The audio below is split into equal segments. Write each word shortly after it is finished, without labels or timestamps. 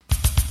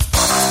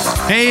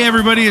Hey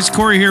everybody, it's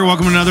Corey here.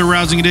 Welcome to another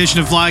rousing edition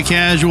of Fly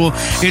Casual.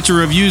 It's a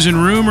reviews and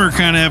rumor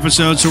kind of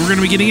episode, so we're going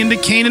to be getting into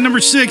Kanan number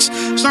 6,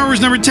 Star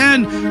Wars number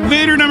 10,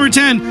 Vader number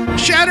 10,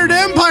 Shattered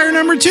Empire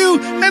number 2,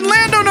 and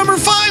Lando number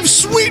 5,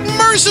 Sweet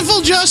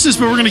Merciful Justice.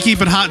 But we're going to keep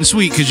it hot and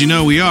sweet because you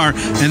know we are.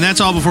 And that's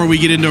all before we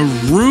get into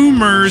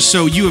rumors,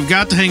 so you have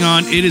got to hang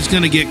on. It is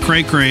going to get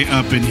cray-cray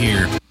up in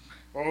here.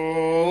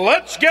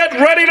 Let's get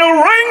ready to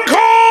wrinkle!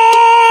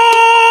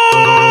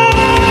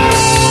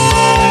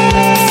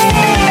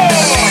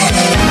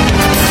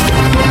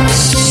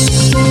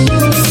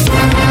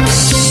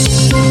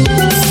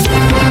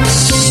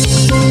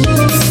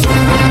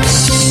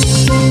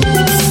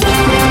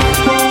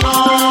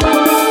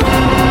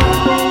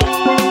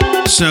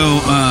 So,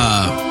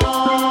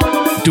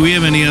 do we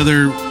have any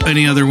other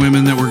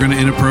women that we're going to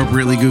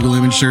inappropriately Google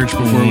image search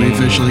before we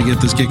officially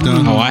get this kicked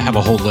off? Oh, I have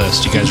a whole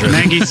list. You guys ready?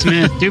 Maggie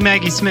Smith. Do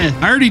Maggie Smith.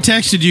 I already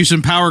texted you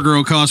some Power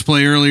Girl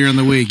cosplay earlier in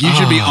the week. You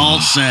should be all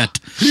set.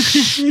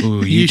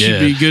 Ooh, You should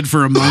be good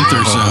for a month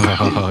or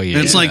so. Oh, yeah.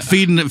 It's like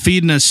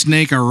feeding a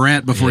snake a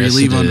rat before Yes, you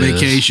leave it on is.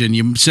 vacation.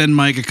 You send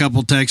Mike a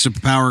couple texts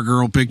of Power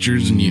Girl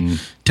pictures and you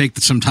take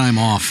some time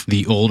off.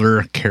 The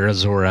older Kara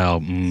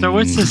Zor-El. So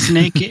what's the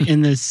snake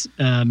in this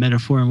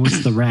metaphor and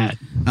what's the rat?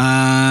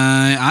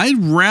 I'd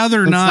rather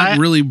What's not that?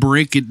 really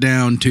break it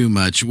down too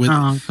much.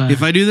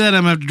 If I do that,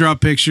 I'm going to have to draw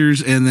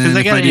pictures, and then Because I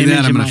if got I an do image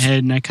that, I'm in my going to...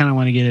 head and I kind of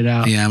want to get it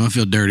out. Yeah, I'm going to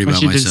feel dirty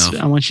about myself.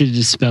 I want you to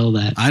dispel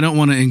that. I don't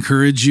want to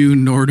encourage you,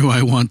 nor do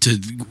I want to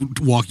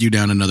walk you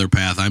down another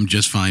path. I'm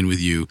just fine with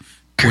you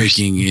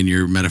quaking in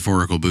your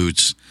metaphorical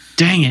boots.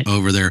 Dang it.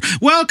 Over there.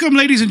 Welcome,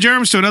 ladies and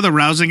germs, to another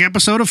rousing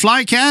episode of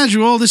Fly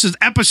Casual. This is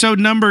episode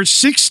number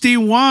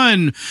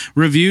 61.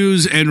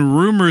 Reviews and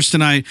rumors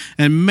tonight.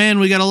 And man,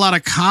 we got a lot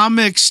of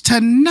comics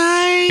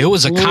tonight. It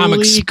was a comic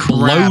Holy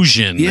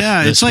explosion.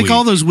 Yeah, it's like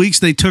all those weeks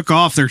they took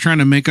off. They're trying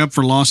to make up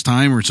for lost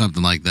time or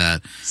something like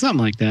that. Something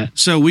like that.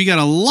 So we got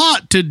a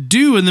lot to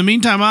do. In the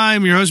meantime,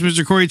 I'm your host,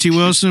 Mr. Corey T.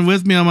 Wilson.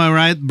 With me on my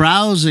right,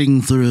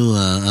 browsing through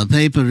a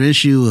paper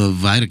issue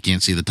of, I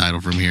can't see the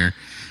title from here,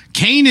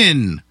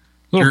 Kanan.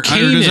 Or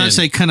does that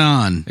say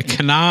Kanan?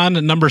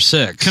 Kanan number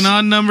 6.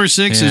 Kanan number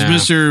 6 is Yeah.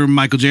 Mr.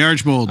 Michael J.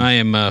 Archbold. I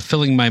am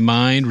filling my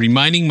mind,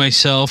 reminding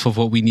myself of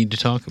what we need to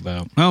talk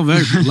about. Oh,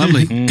 very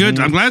lovely. Good.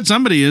 I'm glad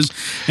somebody is.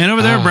 And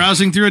over there,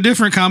 browsing through a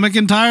different comic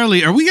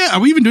entirely. Are we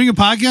even doing a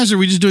podcast, or are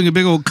we just doing a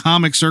big old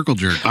comic circle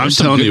jerk? I'm There's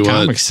some telling good you what.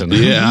 comics tonight.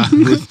 Yeah.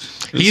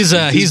 He's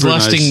pretty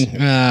lusting.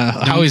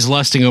 How he's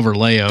lusting over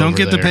Leia. Don't over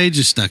get the there.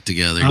 pages stuck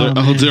together.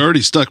 They're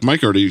already stuck.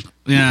 Mike already.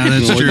 Yeah,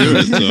 that's Well, true.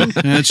 good,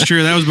 so. That's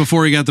true. That was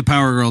before he got the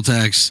Power Girl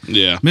text.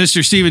 Yeah.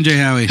 Mr. Stephen J.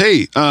 Howie.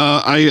 Hey,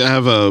 I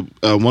have a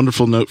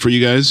wonderful note for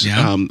you guys.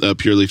 Yeah?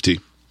 Pure Leaf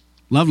Tea.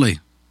 Lovely.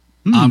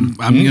 I'm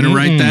going to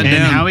write that And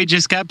down. Howie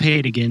just got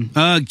paid again.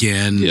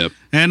 Again. Yep.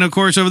 And of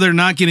course, over there,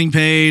 not getting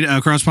paid,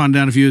 across pond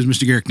down a few is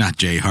Mr. Garrick, not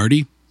Jay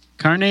Hardy.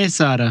 Carne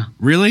asada.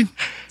 Really?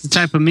 It's a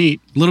type of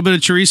meat. A little bit of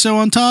chorizo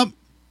on top?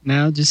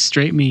 No, just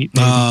straight meat.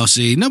 baby. Oh,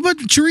 see. No, but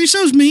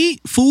chorizo's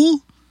meat, fool.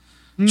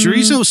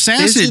 Chorizo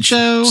sausage. Is it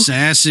though?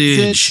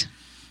 Sausage.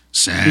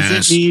 Is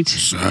it meat?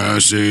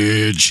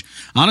 Sausage.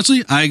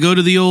 Honestly, I go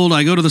to the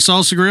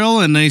salsa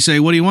grill and they say,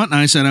 "What do you want?" And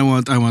I said, "I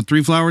want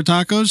 3 flour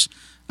tacos,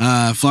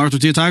 flour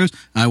tortilla tacos.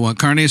 I want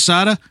carne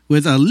asada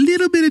with a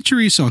little bit of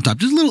chorizo on top,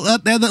 just a little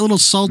add that little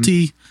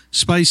salty,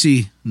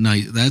 spicy.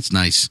 Nice. That's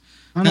nice."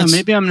 I don't know.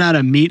 Maybe I'm not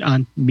a meat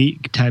on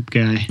meat type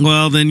guy.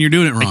 Well, then you're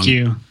doing it wrong. Like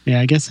you.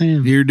 Yeah, I guess I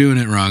am. You're doing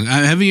it wrong.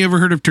 Have you ever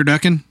heard of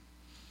turducken?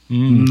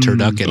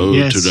 Turducken. Oh,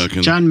 Yes.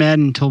 turducken. John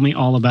Madden told me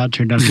all about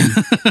turducken.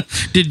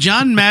 Did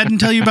John Madden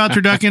tell you about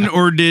turducken,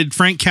 or did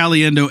Frank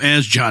Caliendo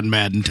as John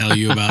Madden tell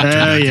you about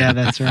turducken? Oh, yeah,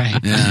 that's right.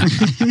 Yeah.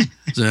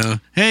 So,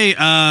 hey,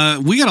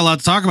 we got a lot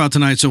to talk about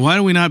tonight, so why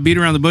don't we not beat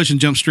around the bush and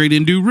jump straight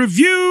into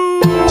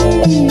review?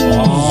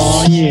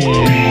 Oh,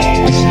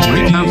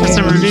 yeah. Time for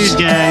some reviews,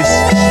 guys.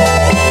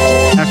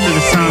 After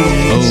the song.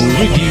 Oh,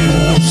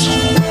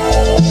 reviews.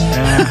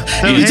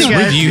 So, hey, guys.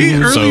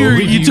 Earlier,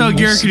 you tell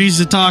Garrick he needs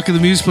to talk, and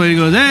the music player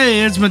goes,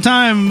 "Hey, it's my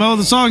time." Oh,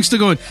 the song's still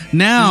going.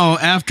 Now,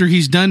 after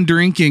he's done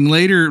drinking,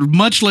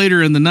 much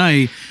later in the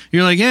night,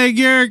 you're like, "Hey,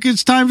 Garrick,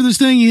 it's time for this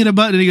thing." You hit a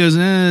button, and he goes,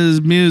 "This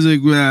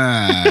music."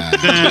 Not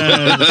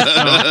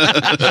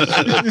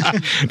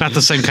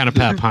the same kind of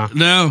pep, huh?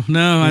 No,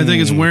 I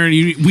think it's wearing.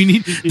 We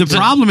need. The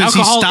problem is he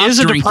Alcohol stopped is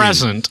a drinking.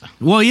 depressant.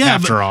 Well, yeah,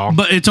 after all.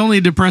 but it's only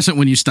a depressant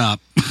when you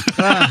stop.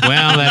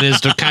 Well, that is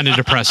kind of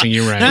depressing.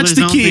 You're right. That's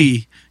There's the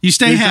key. You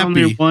stay There's happy.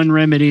 only one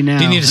remedy now.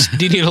 Do you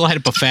need to light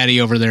up a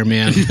fatty over there,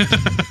 man?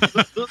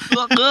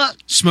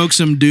 Smoke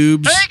some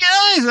doobs. Hey,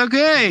 guys.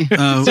 Okay.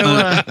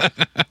 Uh,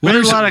 We had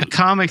a lot of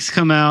comics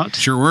come out.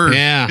 Sure were.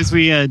 Yeah. Because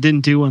we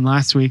didn't do one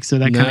last week, so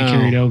that kind of No.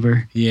 carried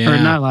over. Yeah. Or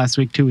not last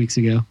week, 2 weeks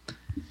ago.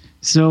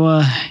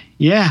 So,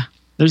 yeah,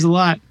 there's a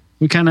lot.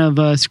 We kind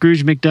of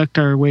Scrooge McDucked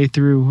our way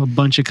through a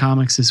bunch of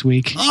comics this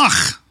week.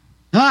 Ugh.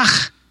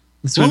 That's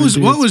What was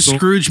cool.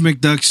 Scrooge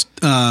McDuck's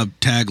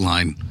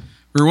tagline,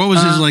 or what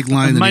was his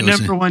line? That My he was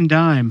number saying? one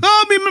dime.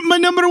 Oh, me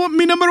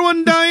number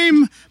one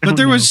dime. But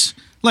there was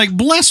Like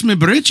bless me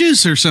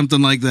britches or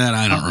something like that.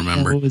 I don't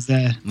remember. What was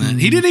that?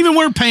 He didn't even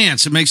wear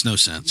pants. It makes no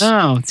sense.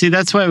 No, see,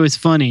 that's why it was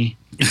funny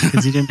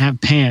because he didn't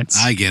have pants.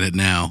 I get it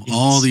now.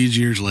 All these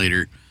years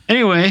later.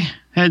 Anyway,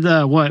 had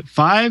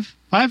five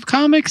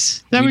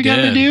comics that we got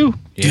to do?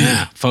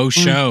 Yeah, faux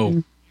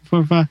show.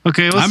 4, 5.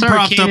 Okay, let's I'm start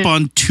propped with up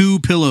on 2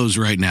 pillows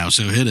right now,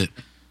 so hit it.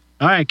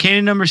 All right,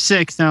 Canon number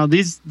 6. Now,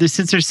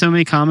 since there's so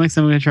many comics,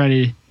 I'm going to try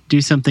to do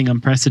something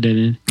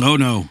unprecedented. Oh,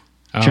 no.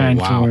 Trying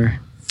for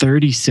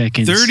 30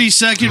 seconds.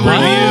 30-second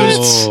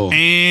reviews.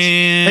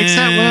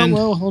 And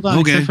hold on.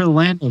 Okay. Except for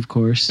Lando, of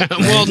course.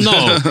 Well,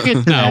 no,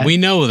 we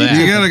know that.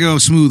 You got to go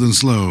smooth and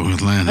slow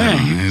with Lando.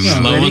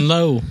 Slow and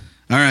low.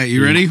 All right,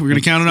 you ready? We're going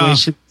to count it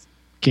off.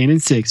 Canon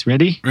 6.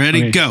 Ready?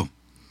 Ready, okay. Go.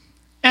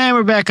 And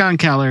we're back on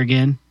Kalar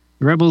again.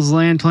 The rebels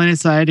land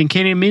planetside, and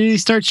Kanan immediately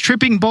starts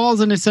tripping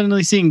balls and is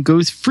suddenly seeing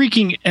ghosts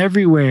freaking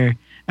everywhere.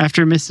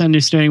 After a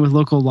misunderstanding with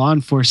local law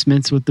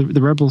enforcement, with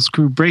the rebels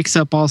crew breaks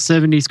up all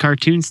 70s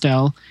cartoon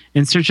style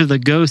in search of the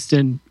ghost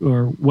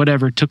or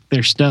whatever took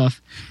their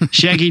stuff.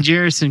 Shaggy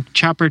Jarrus and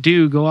Chopper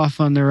Doo go off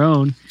on their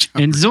own.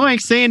 And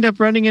zoinks, they end up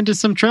running into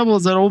some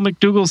troubles at old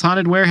McDougal's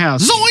haunted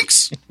warehouse.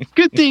 Zoinks!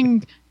 Good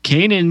thing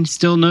Kanan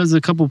still knows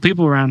a couple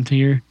people around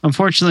here.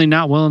 Unfortunately,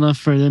 not well enough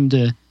for them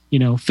to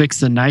fix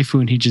the knife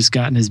wound he just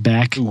got in his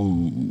back.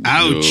 Ooh.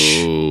 Ouch.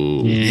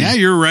 Oh. Yeah,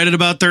 you're right at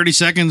about 30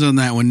 seconds on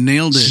that one.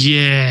 Nailed it.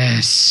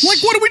 Yes.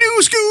 Like, what do we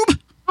do, Scoob?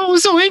 Oh,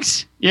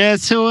 zoinks. Yeah,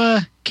 so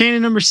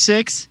Kanan number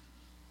 6.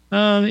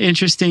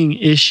 Interesting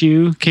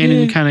issue.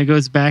 Kanan kind of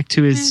goes back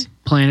to his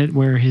planet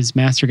where his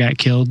master got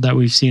killed that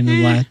we've seen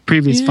in the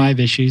previous 5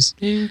 issues.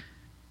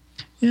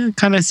 Yeah,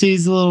 kind of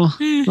sees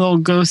little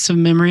ghosts of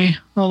memory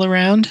all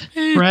around,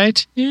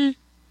 right? Yeah.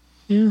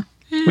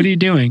 What are you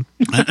doing?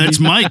 It's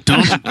Mike.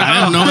 I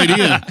have no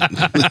idea.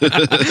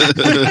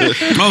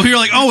 Oh, you're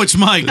like, it's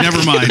Mike.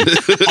 Never mind.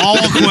 All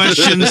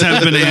questions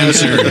have been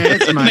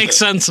answered. Makes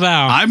sense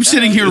now. I'm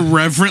sitting here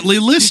reverently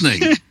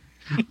listening.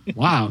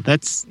 Wow,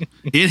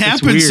 it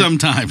happens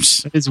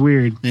sometimes. It's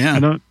weird. Yeah,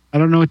 I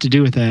don't know what to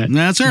do with that.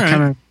 That's all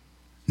right.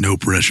 No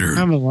pressure.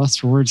 I'm at a loss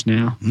for words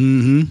now.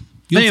 Mm-hmm.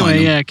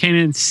 Anyway,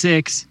 Kanan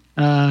 6.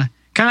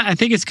 I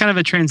think it's kind of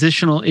a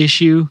transitional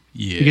issue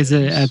because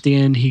at the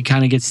end he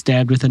kind of gets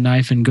stabbed with a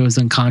knife and goes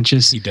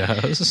unconscious. He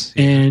does.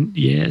 and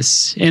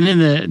And in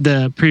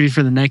the preview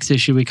for the next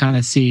issue, we kind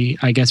of see,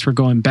 I guess we're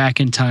going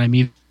back in time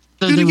even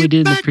than we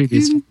did in the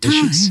previous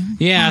issues.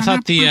 Yeah, I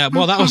thought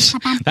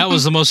that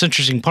was the most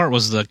interesting part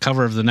was the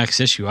cover of the next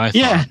issue, I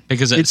thought.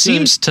 Because it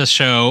seems to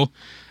show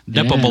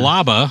Depa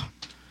Balaba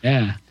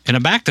in a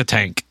Bacta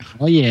tank.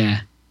 Oh,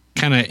 yeah.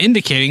 Kind of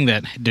indicating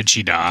that, did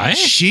she die?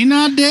 She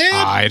not dead?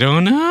 I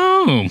don't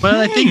know. Well,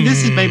 I think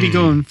this is maybe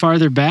going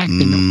farther back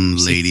than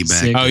Lady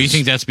Back. Oh, you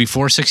think that's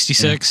before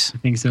 66? Yeah,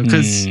 I think so.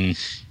 Because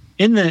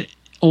in the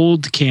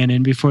old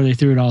canon, before they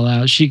threw it all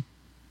out, she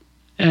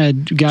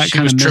got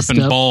kind of messed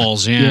tripping up.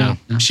 balls, yeah.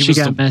 She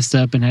got messed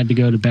up and had to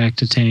go back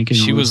to tank. And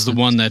she was the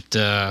one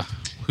that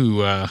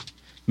who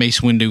Mace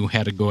Windu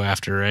had to go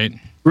after, right?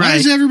 Why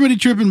is everybody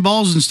tripping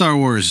balls in Star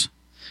Wars?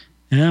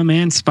 Yeah,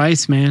 man.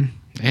 Spice, man.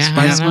 Yeah,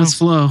 Spice must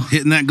flow.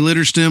 Hitting that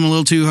glitter stem a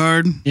little too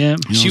hard. Yeah.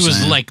 She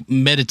was like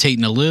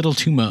meditating a little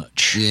too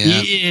much.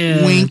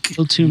 Yeah. Wink. A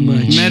little too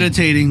much.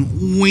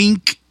 Meditating.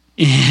 Wink.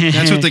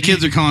 That's what the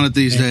kids are calling it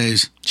these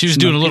days. She was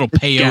doing a little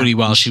peyote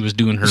while she was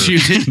doing her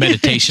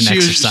meditation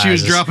exercises. She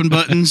was dropping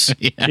buttons.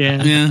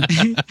 Yeah.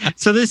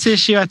 So this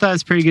issue I thought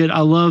was pretty good. I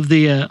love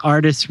the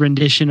artist's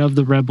rendition of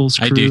the Rebels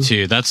crew. I do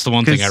too. That's the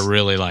one thing I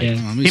really like.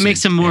 Yeah. He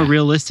makes them more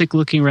realistic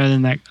looking rather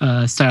than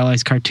that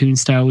stylized cartoon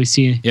style we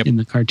see in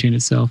the cartoon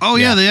itself. Oh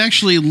yeah, they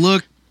actually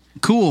look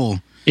cool.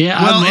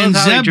 Yeah, well, and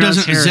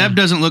Zeb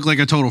doesn't look like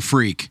a total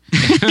freak.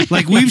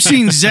 Like we've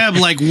seen Zeb.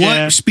 Like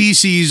what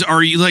species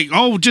are you? Like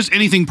just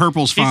anything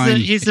purple's fine.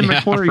 He's the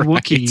McQuarrie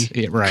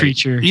Wookiee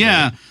creature.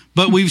 Yeah,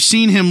 but we've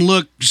seen him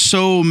look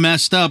so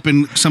messed up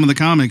in some of the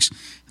comics.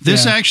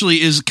 This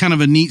actually is kind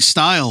of a neat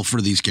style for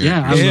these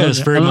characters.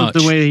 Yeah, I love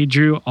the way he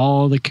drew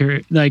all the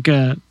characters. Like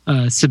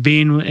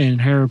Sabine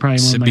and Hera,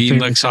 probably one of my favorites. Sabine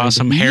looks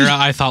awesome. Hera,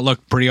 I thought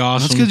looked pretty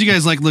awesome. That's because you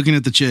guys like looking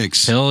at the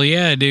chicks. Hell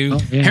yeah, dude.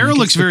 Oh, yeah, Hera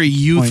looks very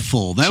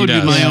youthful. That would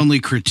be my only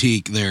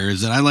critique there,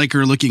 is that I like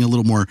her looking a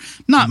little more,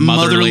 not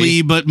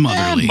motherly, but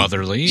motherly.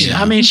 Motherly, yeah.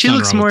 I mean, she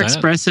looks more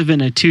expressive in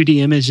a 2D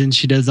image than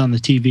she does on the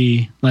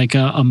TV, like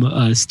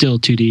a still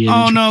 2D image.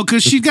 Oh, no,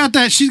 because she's got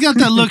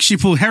that look she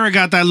pulled. Hera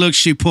got that look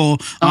she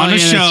pulled on a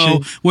show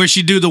where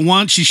she do the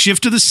one, she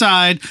shift to the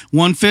side,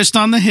 one fist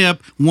on the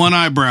hip, one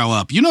eyebrow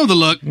up. You know the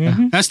look.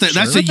 Mm-hmm. That's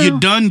the you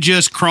done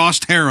just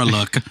crossed Hera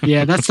look.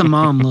 Yeah, that's the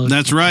mom look.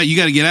 That's right. You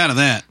got to get out of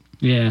that.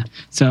 Yeah.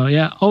 So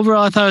yeah,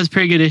 overall I thought it was a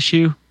pretty good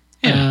issue.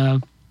 Yeah.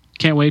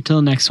 Can't wait till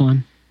the next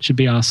one. Should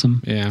be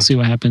awesome. Yeah. See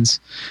what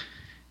happens.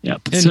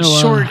 Yep.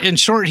 In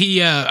short, he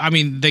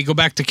they go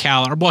back to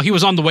Kalar. Well, he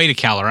was on the way to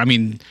Kalar. I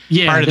mean,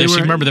 prior to this,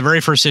 you remember the very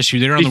first issue,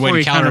 they were on the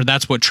way to Kalar.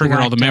 That's what triggered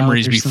all the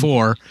memories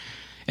before.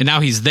 And now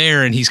he's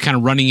there, and he's kind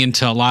of running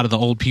into a lot of the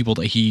old people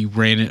that he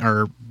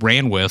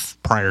ran with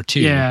prior to.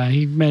 Yeah,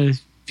 he met a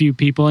few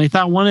people. I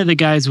thought one of the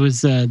guys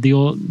was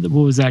what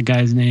was that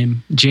guy's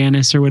name?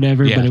 Janus or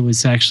whatever, but it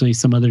was actually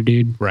some other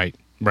dude. Right.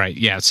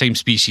 Yeah, same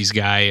species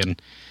guy,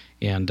 and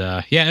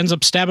ends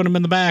up stabbing him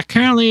in the back.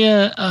 Apparently,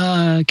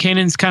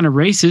 Kanan's kind of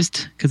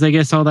racist because I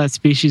guess all that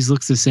species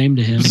looks the same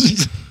to him.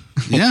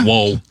 Yeah.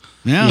 Whoa.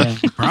 Yeah,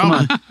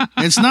 probably.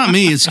 It's not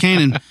me. It's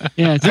Kanan.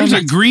 Yeah, there's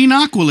a green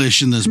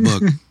Aqualish in this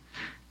book.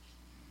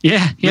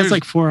 Yeah, he has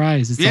like 4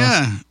 eyes. It's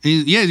awesome.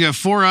 He's got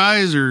 4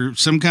 eyes or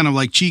some kind of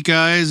like cheek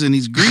eyes, and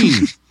he's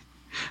green.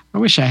 I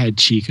wish I had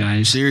cheek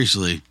eyes.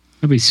 Seriously.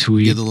 That'd be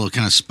sweet. Get the little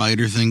kind of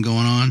spider thing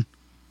going on.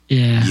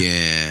 Yeah.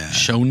 Yeah.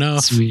 Show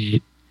enough.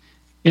 Sweet.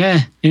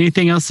 Yeah.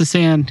 Anything else to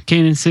say on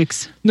Kanan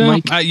 6? No,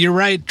 you're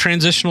right.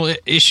 Transitional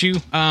issue.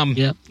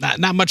 Yep.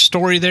 Not much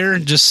story there.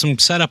 Just some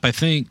setup, I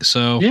think.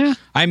 So yeah.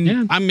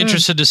 I'm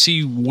interested to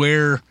see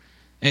where.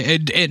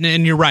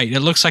 And you're right. It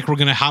looks like we're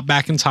going to hop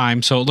back in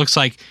time. So it looks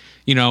like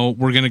we're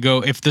going to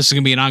go. If this is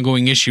going to be an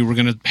ongoing issue, we're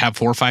going to have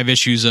 4 or 5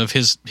 issues of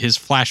his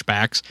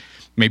flashbacks.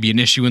 Maybe an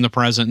issue in the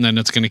present, and then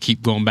it's going to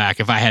keep going back.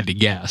 If I had to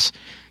guess.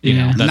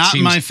 Not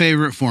my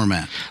favorite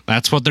format.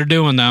 That's what they're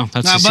doing, though.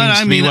 Seems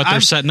to be what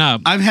they're setting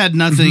up. I've had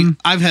nothing. Mm-hmm.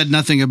 I've had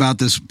nothing about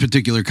this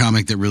particular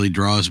comic that really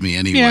draws me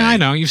anyway. Yeah, I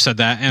know you've said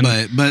that,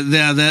 but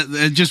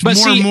that just more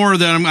and more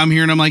that I'm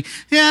hearing. I'm like,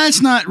 yeah,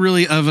 it's not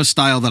really of a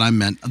style that I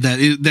meant. That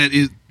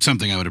is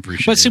something I would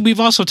appreciate. But see, we've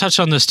also touched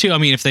on this too. I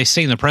mean, if they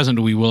stay in the present,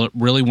 do we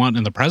really want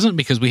in the present?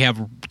 Because we have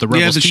the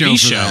Rebels TV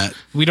show.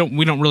 We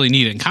don't really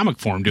need it in comic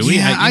form, do we?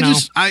 Yeah,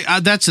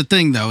 I that's the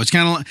thing though. It's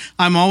kind of like,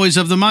 I'm always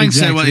of the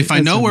mindset. Well, if I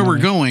know where we're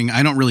going,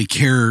 I don't really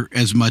care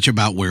as much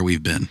about where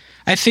we've been.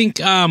 I think,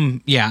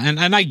 and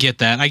I get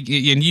that.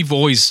 And you've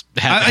always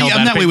had.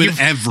 I'm that way with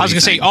everything. I was going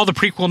to say all the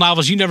prequel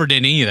novels. You never did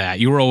any of that.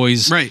 You were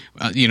always right.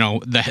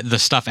 The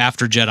stuff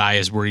after Jedi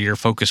is where your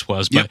focus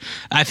was. But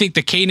I think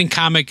the Kanan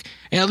comic,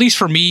 at least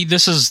for me,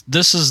 this is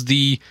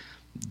the,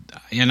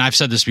 and I've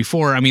said this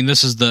before. I mean,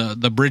 this is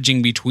the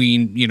bridging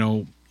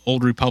between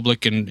Old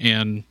Republic and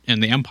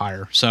the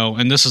Empire. So,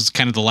 and this is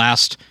kind of the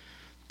last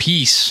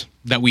piece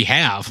that we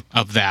have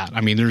of that.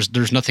 I mean,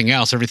 there's nothing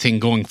else. Everything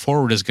going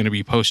forward is going to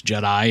be post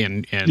Jedi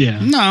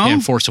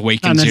and Force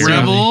Awakens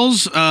era.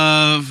 Rebels,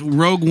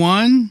 Rogue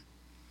One.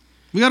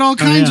 We got all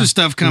kinds of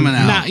stuff coming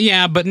out.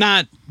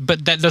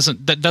 But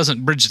that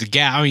doesn't bridge the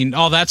gap. I mean,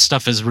 all that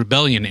stuff is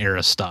Rebellion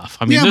era stuff.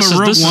 I mean, this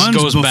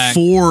goes back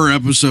before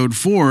Episode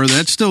 4.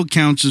 That still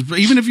counts as,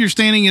 even if you're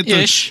standing at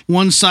the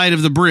one side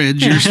of the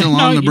bridge, you're still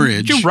on the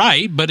bridge. You're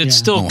right, but it's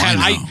still kind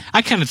of.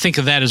 I kind of think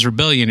of that as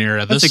Rebellion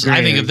era. I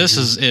think of this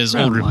is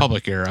Old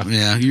Republic era.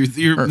 Yeah,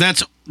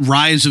 that's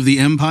Rise of the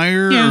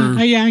Empire. Yeah,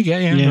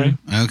 right.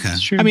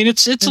 Okay, I mean,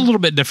 it's a little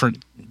bit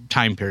different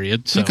time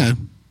period. So. Okay,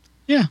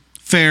 yeah,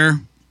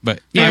 fair. But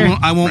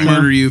I won't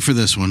murder you for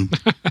this one.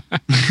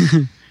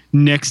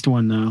 Next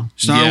one, though.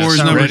 Star Wars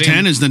number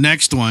 10 is the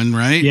next one,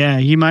 right? Yeah,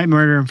 he might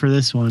murder him for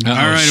this one. All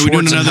right, are we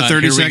doing another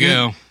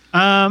 30-second?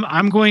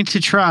 I'm going to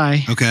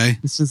try. Okay.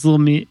 This was a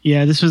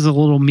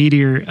little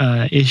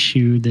meatier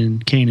issue than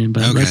Kanan,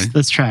 but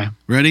let's try.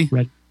 Ready?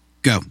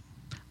 Go.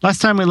 Last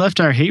time we left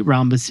our hate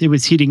rhombus, it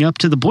was heating up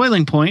to the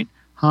boiling point.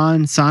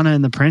 Han, Sana,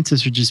 and the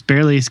princess would just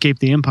barely escape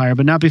the Empire,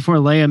 but not before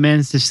Leia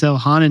managed to sell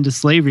Han into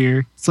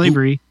slavery.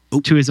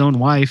 To his own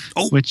wife,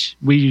 which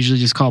we usually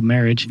just call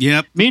marriage.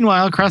 Yep.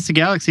 Meanwhile, across the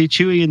galaxy,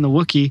 Chewie and the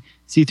Wookiee,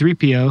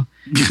 C-3PO,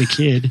 the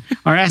kid,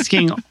 are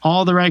asking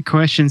all the right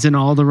questions in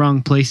all the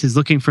wrong places,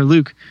 looking for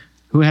Luke,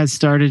 who has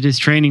started his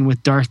training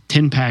with Darth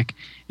Tinpack.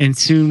 And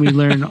soon we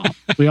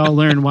all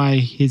learn why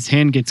his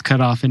hand gets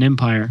cut off in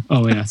Empire.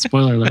 Oh yeah,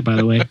 spoiler alert, by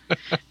the way.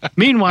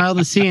 Meanwhile,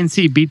 the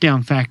CNC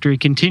Beatdown Factory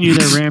continue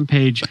their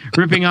rampage,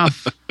 ripping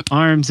off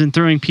arms and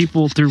throwing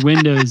people through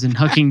windows and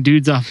hucking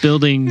dudes off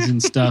buildings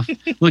and stuff,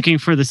 looking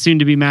for the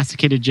soon-to-be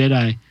massacred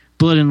Jedi.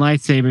 Blood and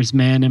lightsabers,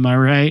 man, am I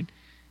right?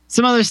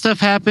 Some other stuff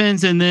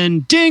happens, and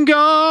then Dingar!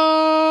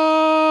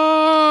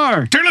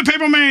 Toilet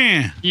paper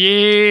man!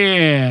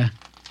 Yeah.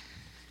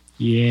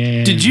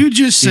 Yeah. Did you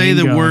just say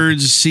the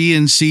words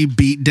CNC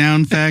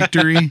Beatdown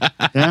Factory?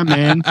 Yeah,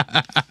 man.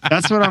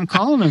 That's what I'm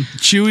calling him.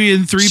 Chewie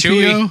and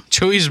 3PO?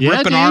 Chewie's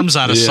ripping arms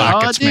out of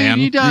sockets, man.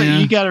 You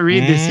got to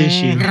read this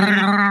issue.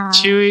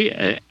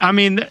 Chewie,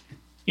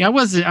 I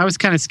was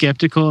kind of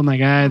skeptical. I'm like,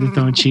 they're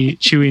throwing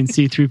Chewie and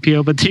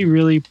C-3PO, but they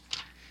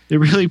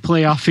really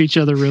play off each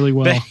other really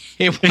well.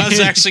 It was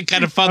actually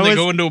kind of fun. They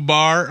go into a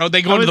bar. Oh,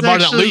 they go into the bar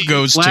that Luke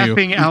goes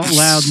laughing out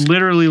loud,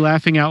 literally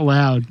laughing out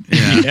loud.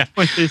 Yeah.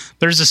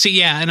 There's a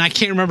scene, and I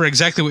can't remember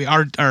exactly what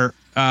our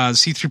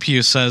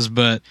C-3PO says,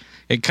 but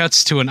it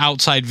cuts to an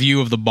outside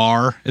view of the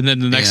bar, and then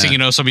the next thing you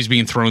know, somebody's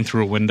being thrown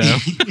through a window.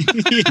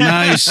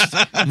 Nice.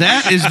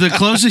 That is the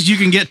closest you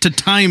can get to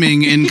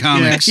timing in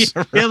comics.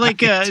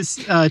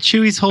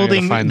 Chewie's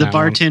holding the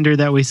bartender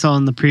that we saw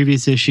in the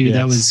previous issue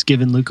that was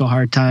giving Luke a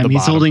hard time.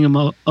 He's holding him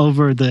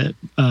over the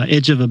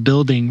edge of a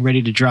building,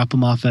 ready to drop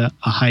him off a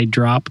high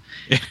drop.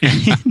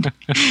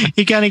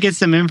 He kind of gets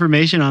some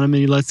information on him,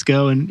 and he lets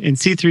go. And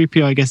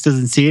C-3PO, I guess,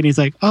 doesn't see it. And he's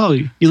like, "Oh,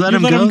 you let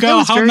him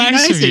go? How nice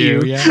nice of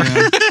you. Yeah.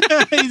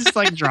 He just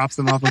like drops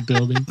them off a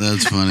building.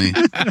 That's funny.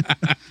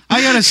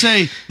 I gotta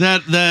say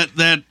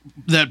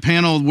that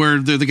panel where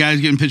the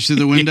guy's getting pitched through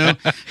the window.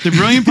 The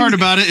brilliant part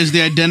about it is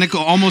the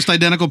almost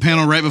identical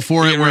panel right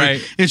before it, where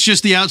it's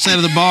just the outside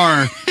of the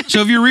bar.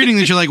 So if you're reading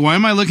this, you're like, why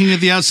am I looking at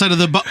the outside of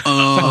the bar?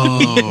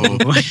 Oh,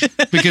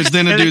 because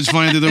then a dude's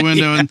flying through the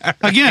window. And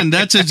again,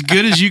 that's as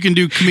good as you can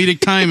do comedic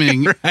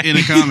timing in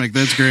a comic.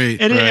 That's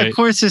great. And of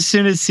course, as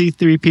soon as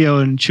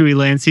C-3PO and Chewie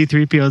land,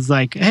 C-3PO is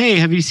like, hey,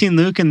 have you seen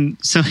Luke? And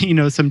so,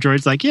 some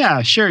droid's like,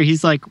 yeah, sure.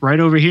 He's like right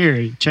over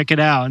here. Check it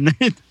out. And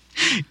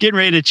getting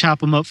ready to chop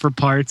them up for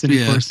parts. And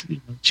of course,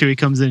 Chewie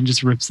comes in and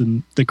just rips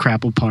them the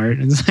crap apart.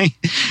 And it's like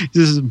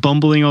this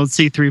bumbling old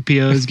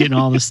C-3PO is getting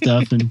all this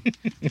stuff. And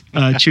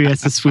Chewie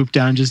has to swoop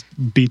down and just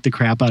beat the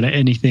crap out of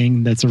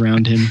anything that's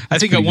around him. I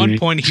think at one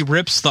point he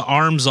rips the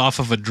arms off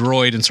of a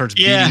droid and starts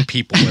beating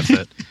people with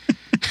it.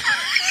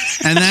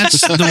 And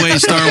that's the way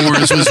Star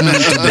Wars was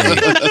meant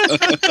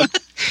to be.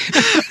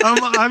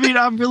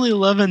 I'm really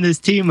loving this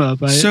team up.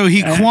 So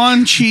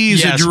Quan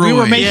Chi's a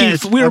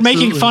droid. We were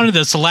making fun of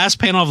this. The last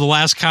panel of the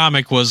last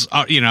comic was,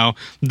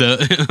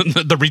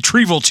 the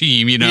retrieval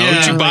team.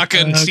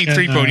 Chewbacca and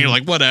C-3PO, and you're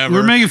like, whatever.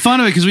 We're making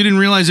fun of it because we didn't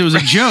realize it was a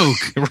joke.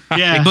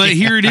 Yeah, but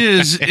here it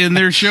is, and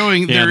they're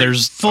showing. They're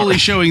fully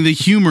showing the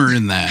humor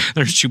in that.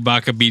 There's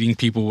Chewbacca beating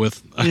people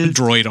with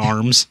droid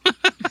arms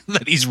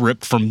that he's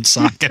ripped from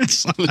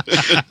sockets.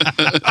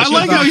 I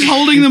like how he's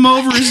holding them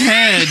over his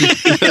head.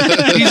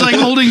 He's like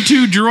holding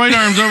two droid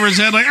arms over his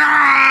head, like,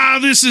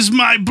 this is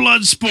my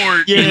blood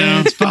sport.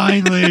 Yeah, it's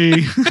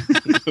finally.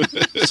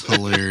 It's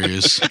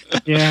hilarious.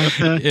 Yeah,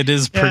 it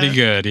is pretty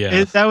good.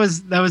 Yeah, that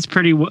was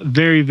pretty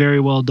very, very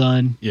well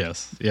done.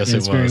 Yes, it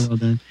was very well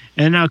done.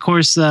 And of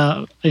course,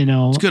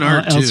 it's good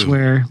art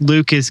elsewhere, too.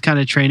 Luke is kind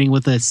of training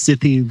with a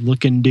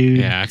Sithy-looking dude.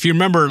 Yeah, if you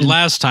remember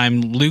last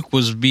time, Luke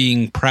was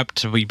being prepped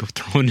to be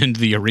thrown into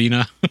the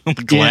arena,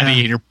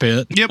 gladiator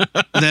pit. Yep,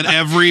 that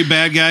every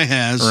bad guy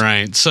has.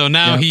 Right. So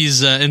now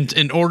he's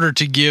in order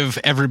to give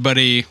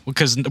everybody,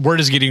 because word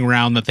is getting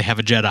around that they have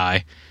a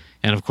Jedi,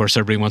 and of course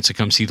everybody wants to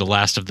come see the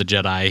last of the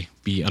Jedi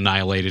be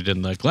annihilated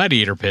in the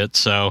gladiator pit.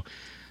 So.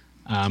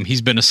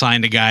 He's been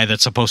assigned a guy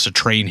that's supposed to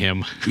train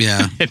him,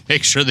 and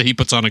make sure that he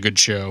puts on a good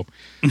show.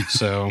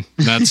 So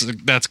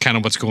that's kind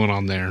of what's going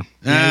on there.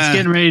 Yeah, it's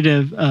getting ready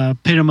to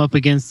pit him up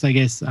against, I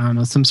guess, I don't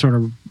know, some sort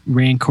of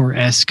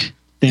Rancor-esque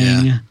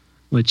thing,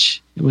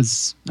 which it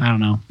was, I don't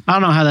know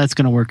how that's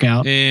going to work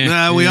out.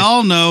 We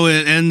all know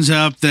it ends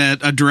up that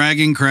a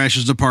dragon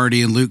crashes the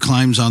party and Luke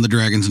climbs on the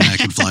dragon's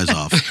neck and flies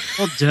off.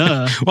 Well,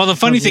 duh. Well, the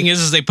funny thing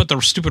is they put the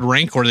stupid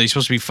Rancor that he's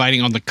supposed to be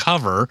fighting on the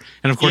cover,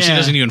 and of course he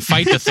doesn't even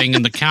fight the thing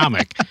in the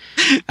comic.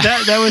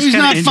 That was he's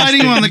not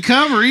fighting him on the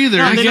cover either.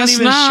 No, I guess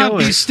not.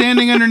 He's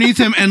standing underneath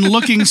him and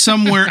looking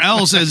somewhere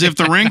else as if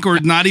the Rancor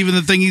is not even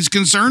the thing he's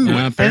concerned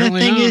with. And the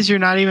thing is, you're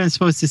not even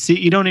supposed to see.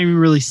 You don't even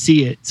really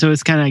see it, so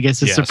it's kind of, I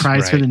guess, a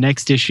surprise for the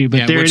next issue.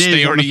 But there it is.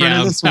 They already,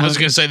 I was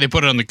going to say they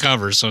put it on the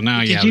cover, so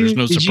now, there's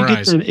no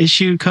surprise. Did you get the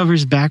issue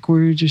covers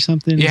backwards or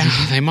something?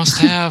 Yeah, they must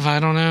have. I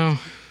don't know.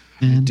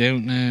 I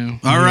don't know.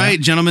 All right,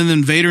 gentlemen,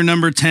 then Vader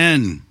number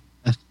 10.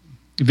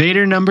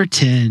 Vader number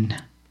 10.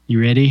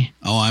 You ready?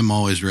 Oh, I'm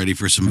always ready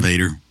for some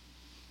Vader.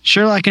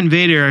 Sherlock and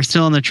Vader are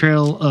still on the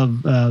trail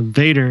of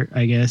Vader,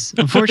 I guess.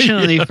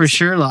 Unfortunately for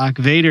Sherlock,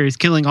 Vader is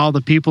killing all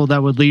the people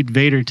that would lead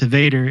Vader to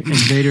Vader, and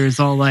Vader is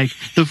all like,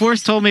 the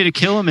Force told me to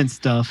kill him and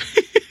stuff.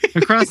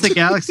 Across the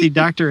galaxy,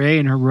 Dr. A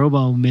and her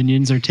robo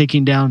minions are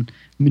taking down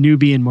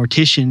Nubian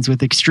morticians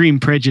with extreme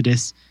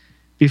prejudice.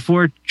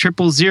 Before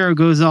 000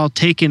 goes all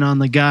taken on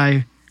the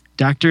guy,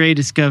 Dr. A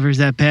discovers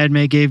that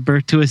Padme gave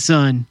birth to a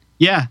son.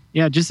 Yeah,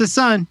 just a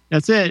son.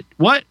 That's it.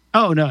 What?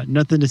 Oh, no,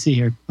 nothing to see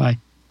here. Bye.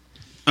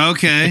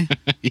 Okay.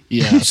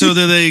 Yeah. So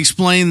do they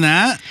explain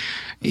that?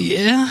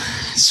 Yeah,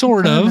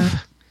 sort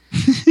of.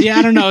 Yeah,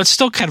 I don't know. It's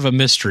still kind of a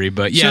mystery,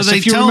 but yeah. So they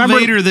tell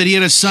Vader that he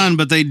had a son,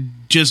 but they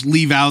just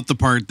leave out the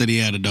part that he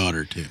had a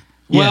daughter too.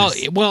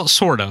 Well,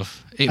 sort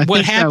of.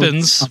 What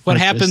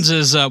happens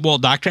is,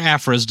 Dr.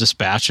 Aphra is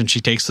dispatched, and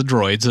she takes the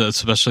droids,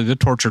 especially the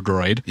torture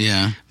droid.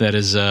 Yeah. That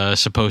is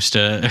supposed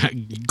to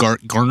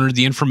garner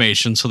the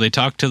information. So they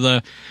talk to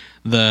the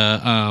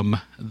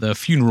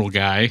funeral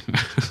guy.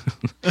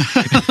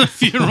 The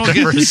funeral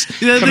guy. What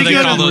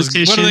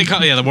do they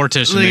call? Yeah, the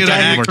mortician. They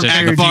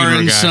got Akbar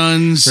and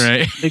Sons.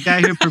 Right. The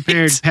guy who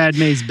prepared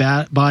Padme's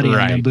body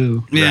on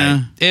Naboo.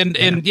 Yeah. Right.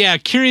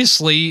 And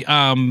curiously,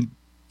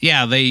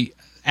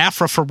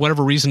 Aphra, for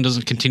whatever reason,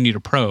 doesn't continue to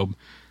probe.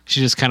 She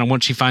just kind of,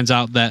 once she finds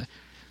out that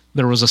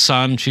there was a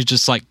son, she's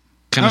just like,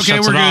 kind of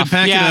shuts it off.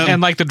 Pack it up.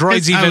 And like the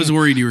droids even. I was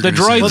worried you were the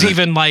droids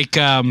even like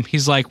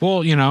he's like,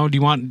 well, do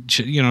you want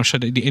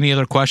should any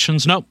other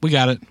questions? Nope, we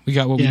got it. We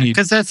got what we need.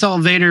 Because that's all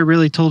Vader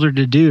really told her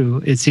to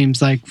do. It seems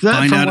like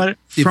from what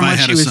she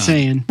was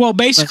saying. Well,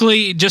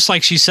 basically, just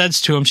like she says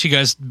to him, she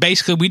goes,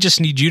 basically, we just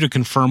need you to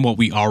confirm what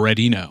we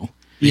already know.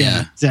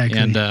 Yeah, exactly.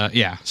 And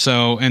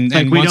so and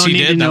we once don't he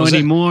need did, to know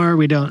anymore.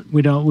 We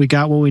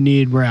got what we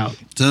need. We're out.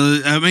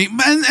 So I mean,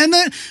 and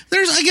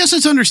there's, I guess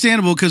it's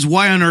understandable because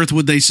why on earth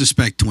would they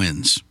suspect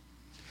twins?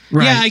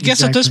 Right, yeah, I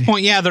guess at this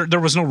exactly. point, there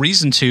was no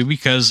reason to,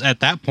 because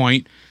at that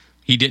point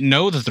he didn't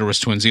know that there was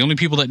twins. The only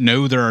people that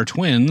know there are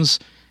twins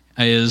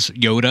is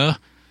Yoda,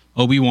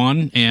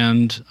 Obi-Wan,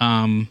 and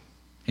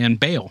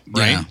Bail,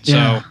 right?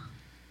 Yeah. So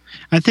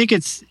I think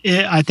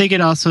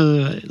it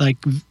also, like,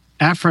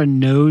 Aphra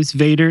knows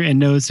Vader and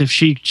knows if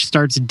she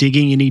starts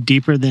digging any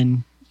deeper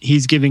than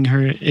he's given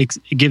her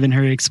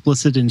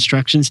explicit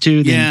instructions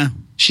to, then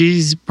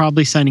she's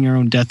probably signing her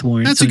own death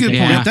warrant. That's a good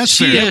point. That's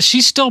fair.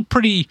 She's still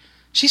pretty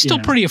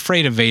pretty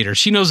afraid of Vader.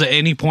 She knows at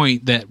any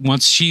point that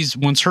once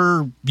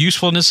her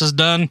usefulness is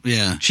done,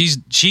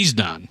 she's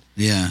done.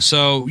 Yeah.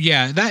 So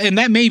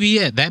that may be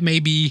it. That may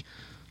be,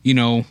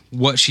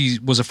 what she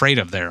was afraid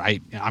of there.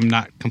 I'm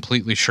not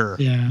completely sure.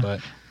 Yeah.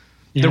 But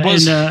yeah, there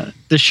was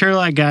the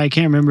Sherlock guy. I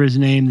can't remember his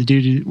name. The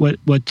dude what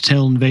to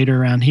tell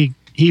Vader around. He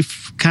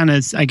kind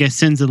of, I guess,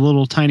 sends a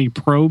little tiny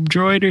probe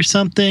droid or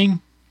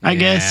something. I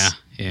guess.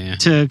 Yeah.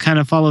 To kind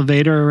of follow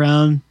Vader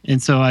around,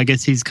 and so I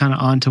guess he's kind of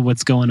on to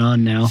what's going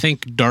on now. I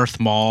think Darth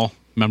Maul,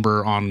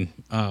 remember on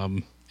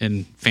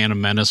in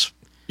Phantom Menace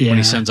when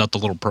he sends out the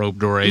little probe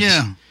droids.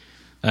 Yeah.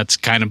 That's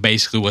kind of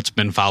basically what's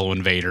been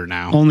following Vader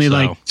now. Only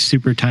like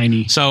super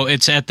tiny. So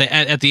it's at the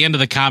end of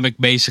the comic.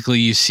 Basically,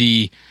 you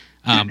see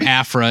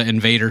Aphra and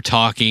Vader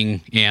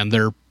talking, and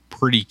they're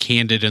pretty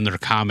candid in their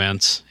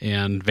comments.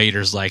 And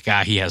Vader's like,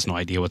 he has no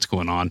idea what's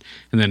going on.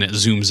 And then it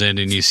zooms in,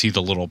 and you see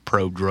the little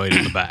probe droid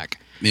in the back.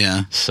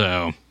 Yeah.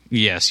 So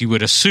yes, you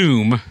would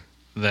assume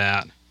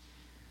that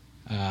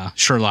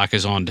Sherlock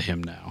is on to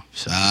him now.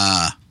 So.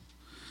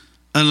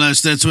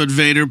 Unless that's what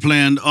Vader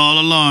planned all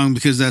along,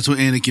 because that's what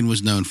Anakin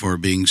was known for,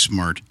 being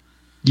smart.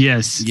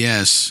 Yes.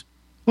 Yes.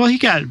 Well, he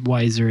got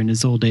wiser in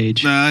his old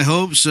age. I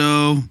hope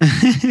so.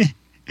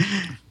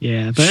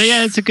 Yeah, but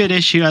it's a good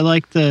issue. I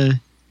like the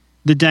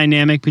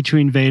dynamic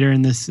between Vader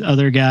and this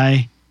other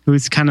guy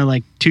who's kind of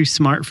like too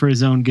smart for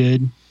his own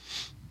good.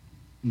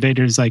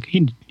 Vader's like,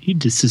 he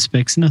just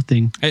suspects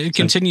nothing. It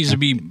continues to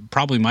be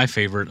probably my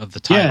favorite of the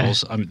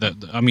titles.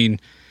 Yeah.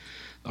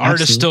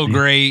 Art is still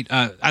great.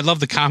 I love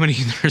the comedy.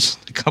 There's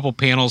a couple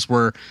panels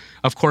where,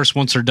 of course,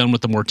 once they're done with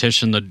the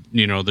mortician,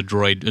 the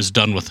droid is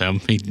done with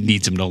him. He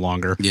needs him no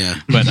longer. Yeah.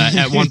 But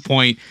at one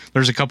point,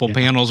 there's a couple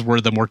panels where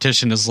the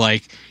mortician is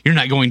like, "You're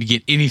not going to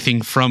get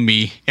anything from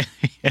me,"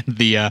 and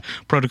the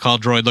protocol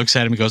droid looks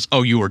at him and goes,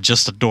 "Oh, you are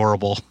just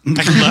adorable." I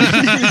love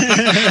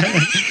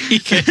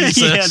it.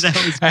 Yeah,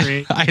 that was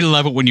great. I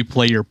love it when you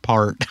play your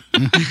part.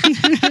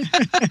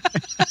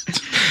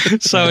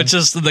 So it's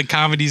just, the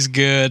comedy's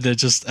good.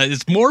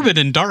 It's morbid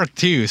and dark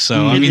too.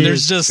 So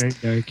there's just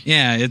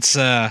it's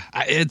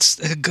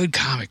a good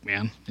comic,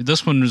 man.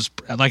 This one was,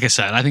 like I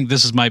said, I think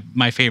this is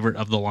my favorite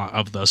of the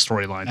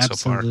storyline so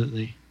far.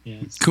 Absolutely,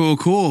 yes.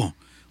 Cool.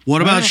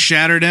 What about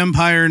Shattered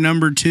Empire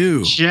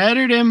 #2?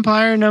 Shattered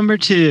Empire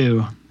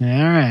 #2. All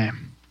right.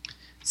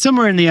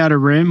 Somewhere in the Outer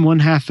Rim, one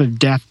half of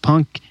Daft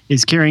Punk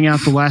is carrying out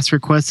the last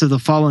request of the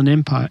fallen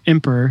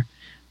emperor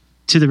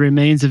to the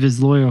remains of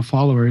his loyal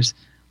followers.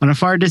 On a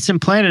far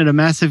distant planet, a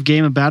massive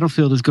game of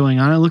Battlefield is going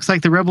on. It looks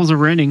like the rebels are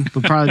winning,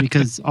 but probably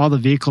because all the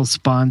vehicle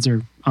spawns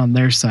are on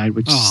their side,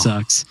 which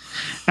sucks.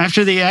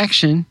 After the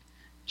action,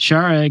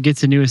 Shara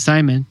gets a new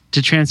assignment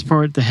to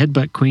transport the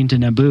Headbutt Queen to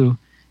Naboo,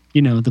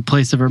 the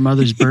place of her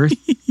mother's birth.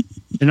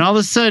 And all of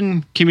a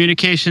sudden,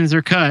 communications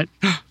are cut.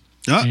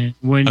 And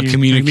when a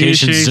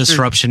communications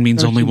disruption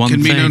means only one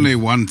thing. Can mean only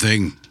one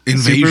thing.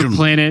 Invasion. Super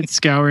planet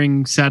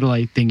scouring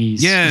satellite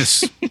thingies.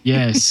 Yes.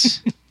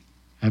 Yes.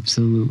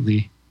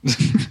 Absolutely.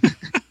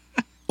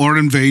 Or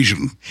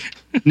invasion.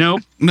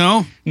 Nope.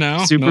 No.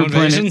 Super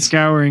planet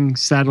scouring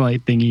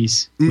satellite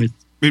thingies with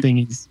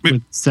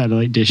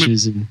satellite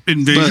dishes and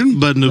invasion.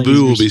 But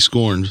Naboo will be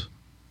scorned.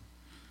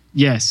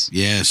 Yes.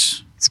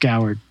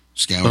 Scoured.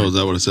 Oh, is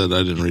that what it said?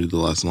 I didn't read the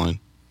last line.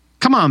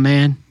 Come on,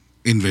 man.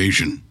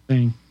 Invasion.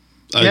 Thing.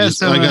 I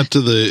got to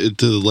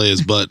the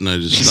Leia's butt and I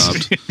just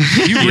stopped.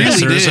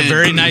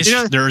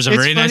 There was a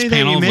very nice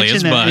panel of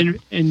Leia's butt.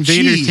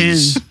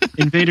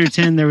 In Vader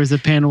 10, there was a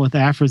panel with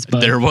Aphra's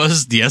butt. There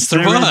was. Then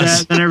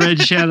I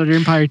read Shattered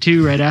Empire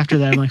 2 right after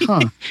that. I'm like,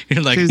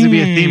 You're like, seems to be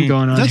a theme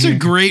going on. That's here. a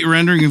great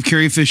rendering of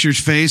Carrie Fisher's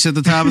face at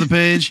the top of the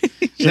page.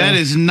 That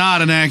is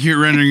not an accurate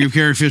rendering of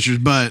Carrie Fisher's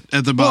butt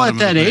at the bottom.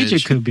 Well, at that of the age,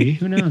 it could be.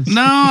 Who knows?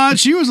 No,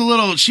 she had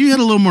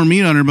a little more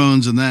meat on her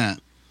bones than that.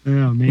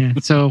 Oh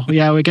man! So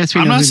I guess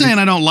I'm not saying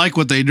I don't like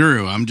what they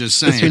drew. I'm just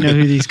saying. I guess we know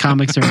who these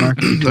comics are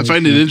marketing. I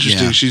find it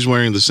interesting. Yeah. She's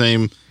wearing the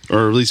same,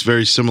 or at least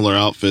very similar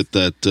outfit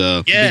that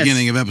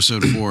beginning of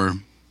episode 4.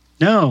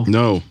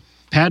 No.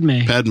 Padme.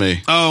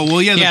 Oh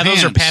well, yeah.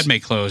 Those are Padme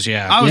clothes.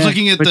 Yeah. I was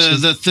looking at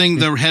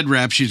the head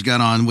wrap she's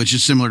got on, which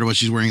is similar to what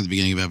she's wearing at the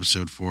beginning of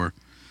episode 4.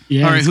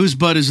 Yeah. All right, whose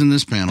butt is in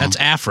this panel? That's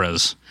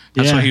Aphra's.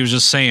 That's what he was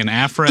just saying.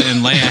 Aphra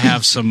and Leia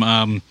have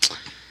some.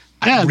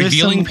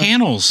 Revealing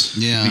panels.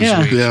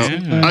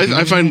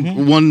 I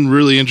find one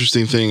really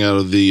interesting thing out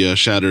of the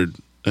Shattered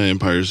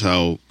Empire is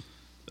how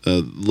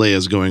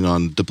Leia's going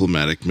on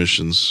diplomatic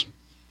missions.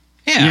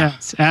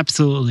 Yes,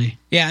 absolutely.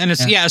 Yeah, and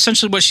it's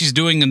essentially what she's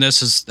doing in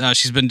this is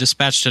she's been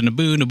dispatched to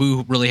Naboo.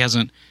 Naboo really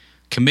hasn't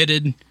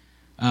committed.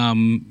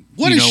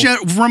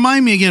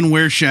 Remind me again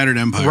where Shattered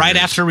Empire right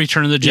is. after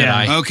Return of the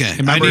Jedi. Yeah. Okay,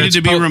 I needed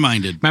to be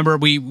reminded. Remember,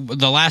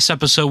 the last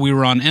episode we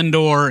were on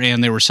Endor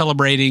and they were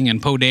celebrating,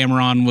 and Poe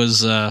Dameron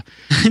was not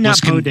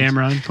Poe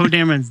Dameron. Poe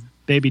Dameron's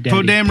baby daddy.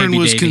 Poe Dameron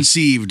was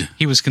conceived.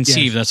 He was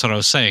conceived. Yes. That's what I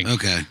was saying.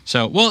 Okay.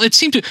 So, well, it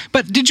seemed to.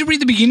 But did you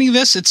read the beginning of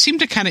this? It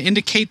seemed to kind of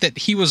indicate that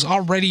he was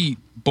already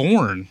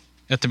born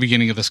at the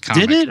beginning of this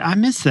comic. Did it? I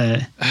missed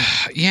that.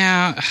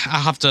 Yeah,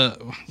 I'll have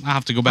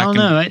to go back. I don't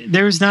know.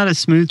 There was not a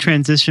smooth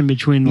transition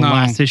between the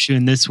last issue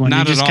and this one.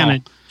 Not you just kind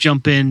of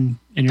jump in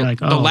and you're like,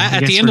 oh.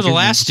 At the end of the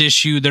last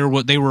issue,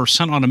 they were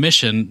sent on a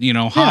mission. You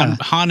know,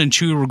 Han and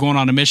Chewie were going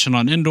on a mission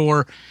on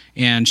Endor,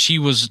 and she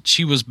was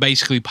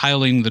basically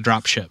piloting the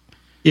dropship.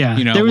 Yeah,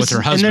 you know, with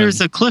her husband. And there's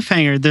a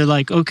cliffhanger. They're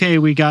like, okay,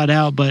 we got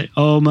out, but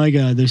oh my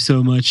god, there's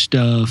so much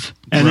stuff.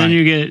 And then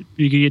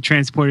you get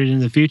transported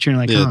into the future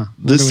and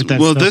this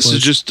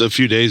is just a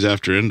few days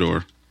after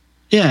Endor.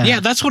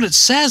 Yeah, that's what it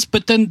says.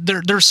 But then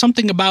there's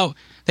something about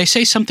they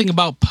say something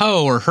about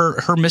Poe or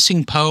her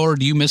missing Poe, or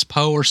do you miss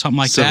Poe or something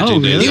like that. Oh,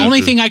 really? The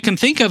only thing I can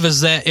think of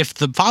is that if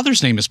the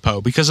father's name is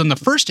Poe, because in the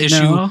first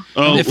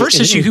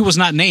issue, he was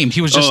not named. He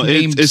was just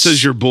named. It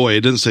says your boy.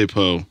 It didn't say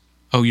Poe.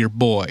 Oh, your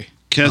boy.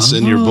 Kess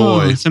and your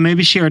boy. So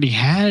maybe she already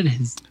had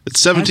his... It's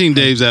 17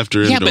 days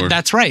after Endor. Yeah, but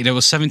that's right. It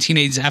was 17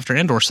 days after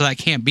Endor, so that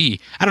can't be.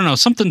 I don't know.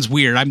 Something's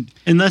weird.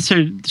 Unless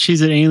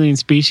she's an alien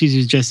species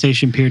whose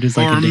gestation period is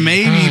like or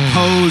maybe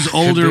Poe's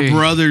older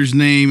brother's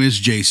name is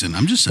Jason.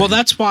 I'm just saying. Well,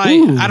 that's why... I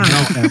don't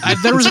know.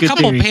 There was a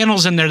couple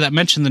panels in there that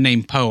mentioned the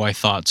name Poe, I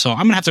thought. So I'm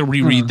going to have to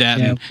reread that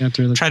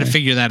and try to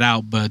figure that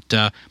out. But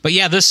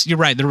yeah, you're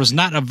right. There was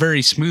not a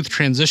very smooth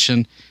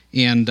transition,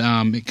 and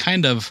it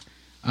kind of...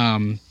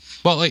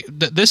 Well,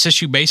 this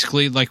issue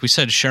basically, like we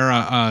said,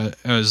 Shara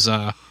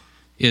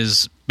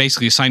is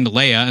basically assigned to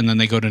Leia, and then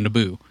they go to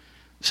Naboo.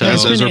 So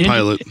as her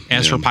pilot.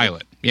 Her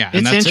pilot, yeah.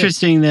 It's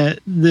interesting that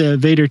the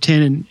Vader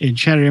 10 and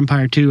Shattered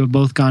Empire 2 have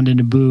both gone to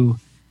Naboo.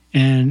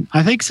 And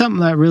I think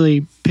something that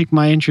really piqued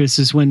my interest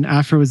is when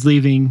Afra was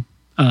leaving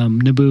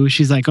Naboo,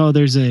 she's like, oh,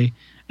 there's an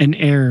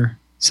heir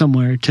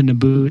somewhere to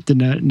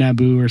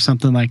Naboo or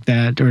something like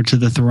that, or to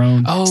the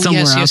throne. Oh,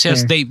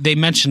 yes. They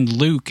mentioned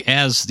Luke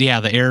as the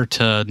heir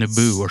to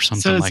Naboo or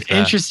something like that. So it's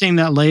interesting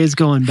that Leia's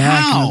going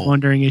back. And I'm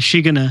wondering, is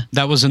she gonna?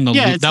 That was in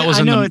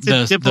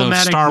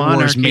the Star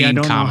Wars main I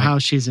don't comic. know how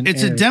she's an heir.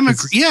 It's a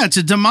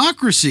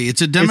democracy.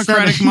 It's a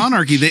democratic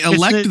monarchy. They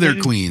elect their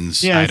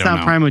queens. Yeah, it's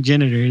not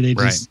primogeniture. They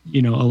just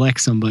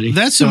elect somebody.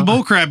 That's some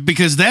bullcrap,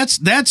 because that's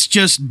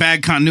just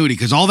bad continuity,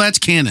 because all that's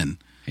canon.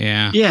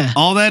 Yeah.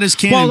 All that is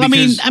canon. Well,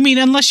 I mean,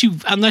 unless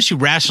you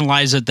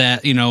rationalize it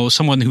that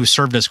someone who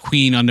served as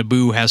queen on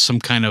Naboo has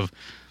some kind of,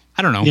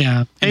 I don't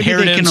know,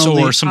 inheritance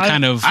or some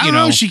kind of. I don't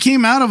know. She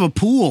came out of a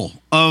pool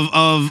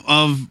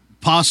of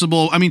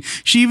possible. I mean,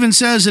 she even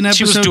says in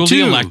episode 2 she was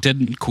duly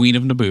elected queen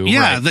of Naboo.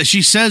 Yeah, that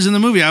she says in the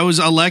movie, I was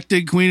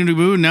elected queen of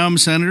Naboo. Now I'm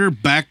senator.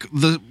 Back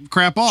the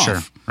crap off.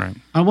 Sure. Right.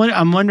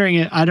 I'm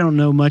wondering. I don't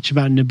know much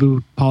about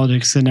Naboo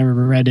politics. I never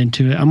read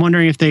into it. I'm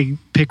wondering if they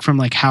pick from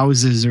like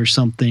houses or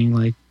something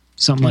like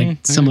similar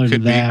to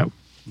that.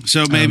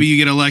 So maybe you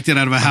get elected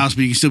out of a house,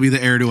 but you can still be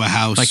the heir to a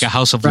house, like a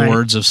House of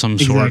Lords of some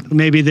sort.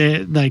 Maybe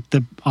the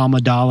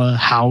Amidala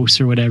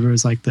house or whatever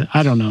is like the.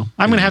 I don't know.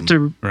 I'm gonna have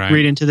to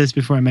read into this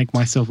before I make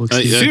myself look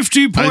stupid.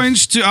 50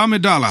 points to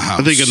Amidala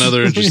house. I think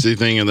another interesting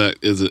thing in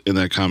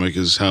that comic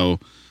is how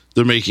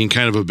they're making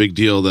kind of a big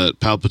deal that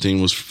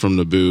Palpatine was from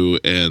Naboo,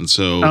 and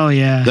so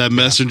that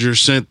messenger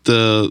sent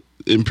the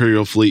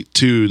Imperial fleet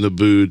to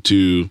Naboo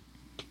to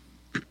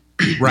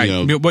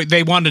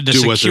they wanted to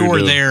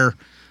secure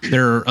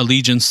their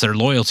allegiance, their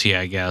loyalty,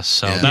 I guess.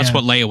 So that's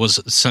what Leia was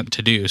sent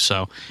to do.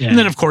 So and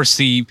then of course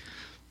the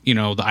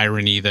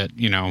irony that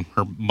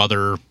her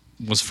mother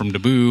was from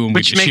Naboo,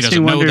 which makes me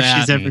wonder if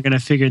she's ever going to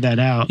figure that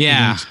out.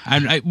 Yeah,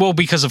 well,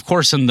 because of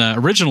course in the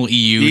original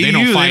EU they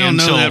don't find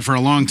know that for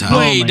a long time,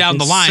 way down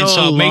the line.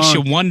 So it makes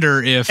you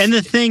wonder if. And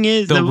the thing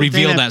is, they'll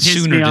reveal that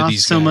sooner to these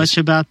guys. So much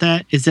about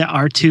that is that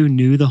R2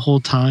 knew the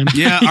whole time.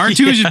 Yeah,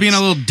 R2 is just being a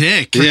little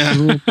dick. Yeah,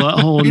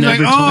 butthole. He's like,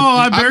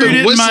 I buried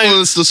it in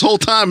my this whole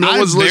time. No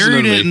one's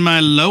listening to me. I buried it in my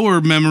lower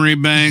memory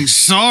bank.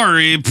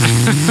 Sorry.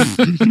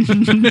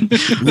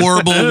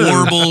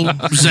 warble,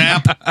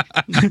 zap,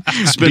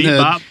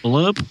 spinhead.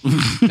 Blub.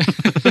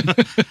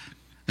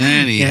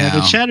 Anyhow,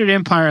 the Shattered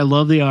Empire. I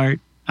love the art.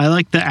 I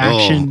like the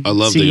action. I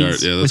love the art.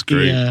 Yeah, that's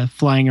great. The,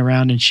 flying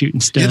around and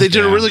shooting stuff. Yeah, they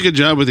did a really good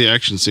job with the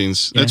action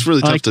scenes. That's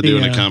really tough to do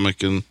in a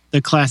comic. And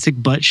the classic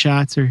butt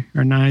shots are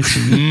nice.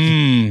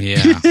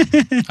 Yeah.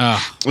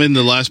 In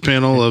the last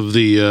panel of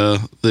the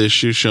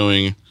issue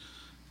showing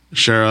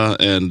Shara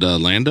and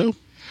Lando.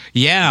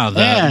 Yeah,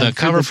 the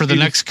cover for the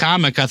next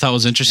comic I thought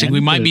was interesting.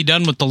 We might be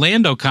done with the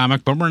Lando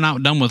comic, but we're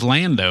not done with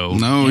Lando.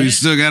 No, he's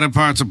still got a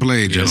part to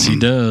play, gentlemen. Yes, he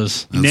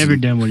does. Never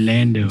done with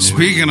Lando.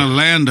 Speaking of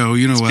Lando,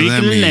 you know what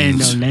that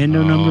means.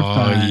 Lando number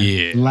 5.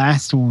 Yeah.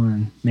 Last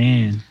one.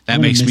 Man.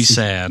 That makes me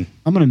sad.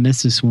 I'm going to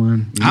miss this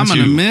one. I'm going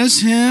to miss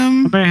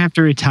him. I'm going to have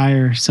to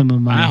retire some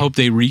of my I hope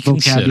they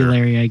reconsider.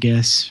 Vocabulary, I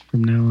guess,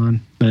 from now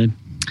on. But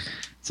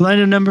it's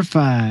Lando number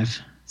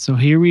 5. So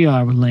here we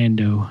are with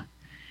Lando.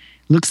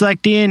 Looks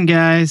like the end,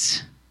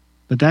 guys.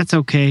 But that's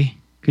okay.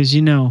 Because,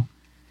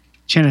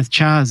 Channeth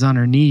Cha is on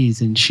her knees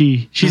and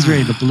she's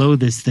ready to blow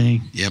this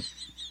thing. Yep.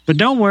 But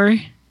don't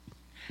worry.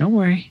 Don't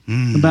worry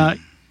about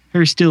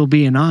her still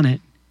being on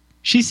it.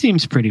 She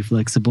seems pretty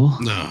flexible.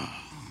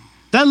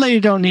 That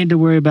lady don't need to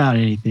worry about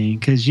anything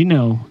because,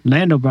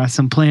 Lando brought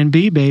some plan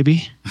B,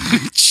 baby.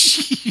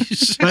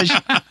 Jeez.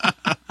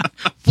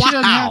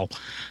 Wow.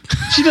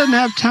 She doesn't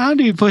have time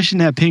to be pushing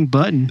that pink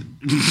button.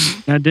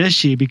 Now, does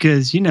she?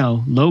 Because,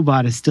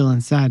 Lobot is still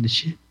inside the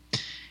ship.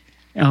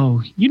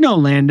 Oh,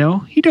 Lando.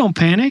 He don't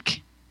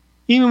panic.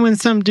 Even when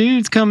some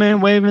dudes come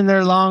in waving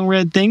their long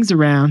red things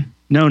around.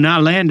 No,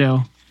 not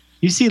Lando.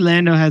 You see,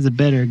 Lando has a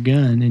better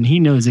gun, and he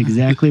knows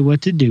exactly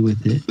what to do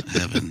with it.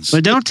 Heavens.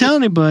 But don't tell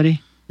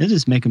anybody. They'll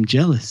just make him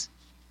jealous.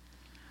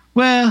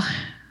 Well,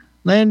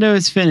 Lando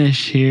is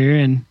finished here,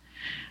 and,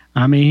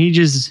 he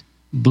just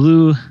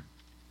blew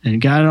and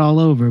got it all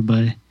over,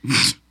 but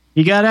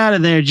he got out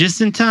of there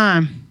just in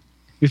time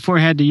before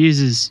he had to use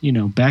his,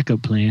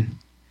 backup plan.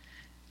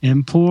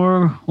 And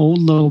poor old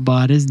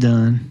Lobot is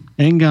done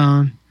and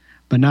gone,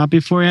 but not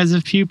before he has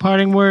a few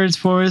parting words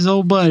for his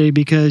old buddy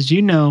because,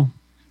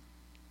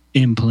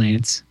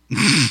 implants.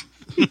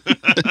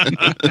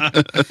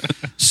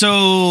 So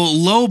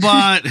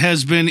Lobot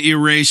has been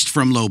erased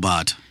from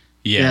Lobot.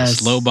 Yes,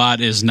 Lobot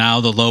is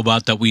now the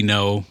Lobot that we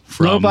know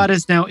from Lobot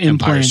is now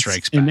implants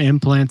and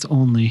implants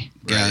only.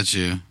 Got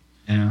you.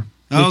 Yeah.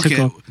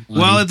 Okay.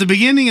 Well, at the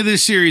beginning of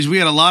this series, we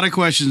had a lot of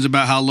questions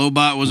about how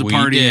Lobot was a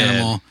party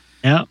animal.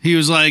 Yep. He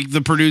was like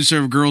the producer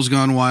of Girls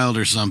Gone Wild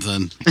or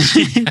something.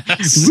 Lando.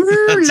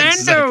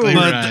 Exactly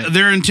but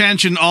their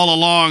intention all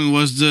along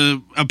was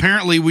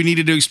apparently we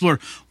needed to explore,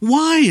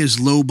 why is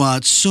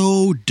Lobot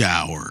so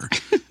dour?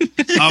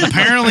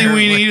 Apparently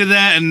we needed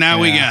that, and now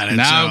we got it.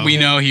 Now we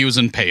know he was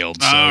impaled.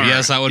 So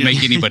yes, that would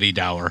make anybody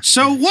dour.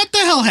 So what the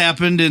hell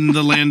happened in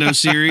the Lando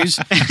series?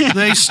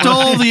 They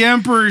stole the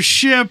Emperor's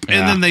ship,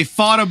 and then they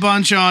fought a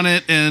bunch on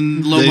it,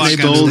 and Lobot they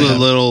stole the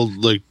little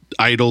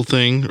idol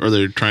thing, or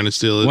they're trying to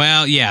steal it.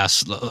 Well,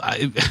 yes.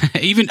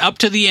 Even up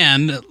to the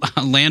end,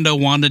 Lando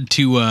wanted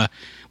to.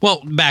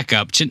 Back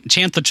up.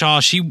 Chantha Cha,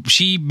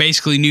 she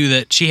basically knew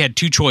that she had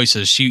two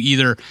choices. She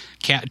either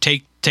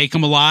take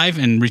him alive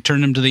and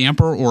return him to the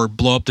Emperor, or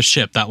blow up the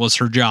ship. That was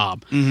her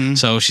job. Mm-hmm.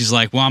 So she's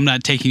like, "Well, I'm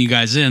not taking you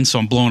guys in, so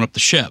I'm blowing up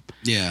the ship.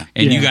 Yeah,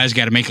 and you guys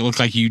got to make it look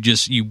like you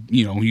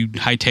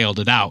hightailed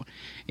it out."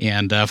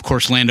 And of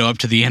course, Lando up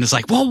to the end is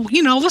like, "Well,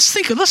 let's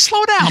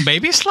slow down,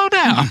 baby, slow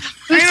down.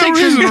 Ain't no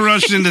reason to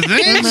rush into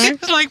things.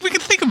 It's like, we can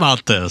think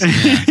about this."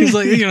 He's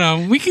like,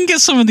 we can get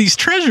some of these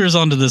treasures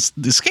onto this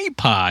escape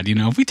pod,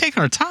 if we take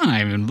our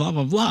time and blah,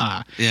 blah,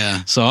 blah.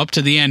 Yeah. So up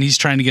to the end, he's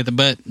trying to get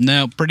but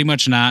no, pretty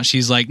much not.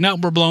 She's like, "No,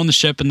 we're blowing the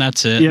ship and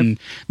that's it." Yep. And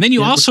then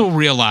you also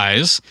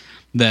realize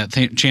that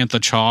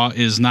Chantha Cha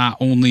is not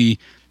only,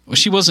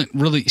 she was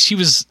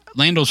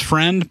Lando's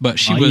friend, but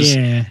she was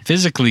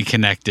physically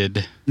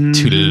connected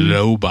to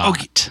Lobot.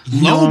 Okay.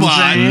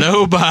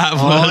 Lobot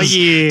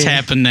was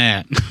tapping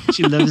that.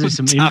 She loves her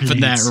some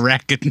tapping that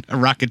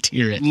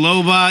racketeer.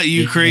 Lobot,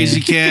 you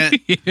crazy cat.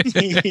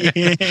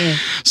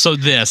 So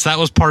that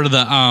was part of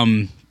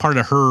the part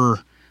of her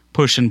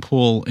push and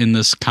pull in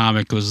this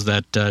comic was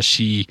that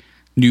she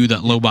knew that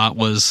Lobot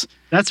was.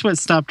 That's what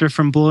stopped her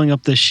from blowing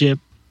up the ship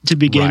to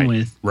begin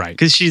with. Right.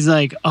 Because she's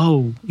like,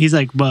 he's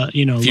like, but,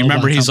 if you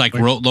remember, he's like,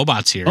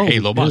 Lobot's here. Hey,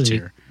 Lobot's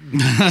here.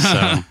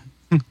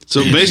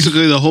 So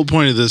basically, the whole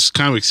point of this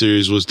comic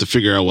series was to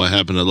figure out what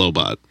happened to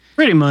Lobot.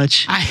 Pretty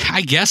much.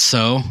 I guess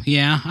so.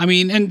 Yeah. I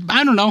mean, and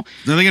I don't know.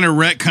 Are they going to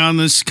retcon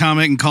this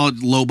comic and call it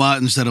Lobot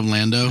instead of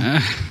Lando?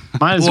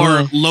 Might as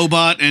well.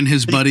 Lobot and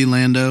his buddy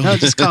Lando. No,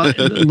 just call it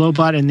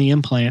Lobot and the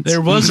implants.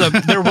 There was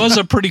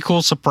a pretty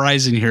cool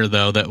surprise in here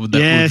though that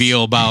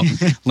reveal about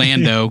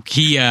Lando.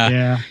 He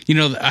how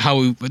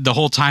the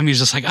whole time he was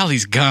just like, "Oh,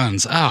 these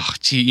guns. Oh,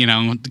 gee,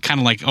 kind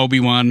of like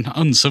Obi-Wan,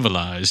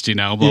 uncivilized,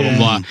 blah blah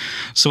blah."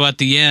 So at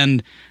the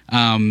end,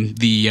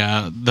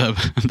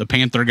 the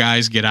Panther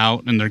guys get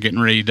out and they're getting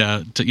ready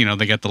to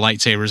they got the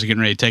lightsabers, they're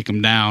getting ready to take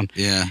them down.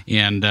 Yeah.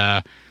 And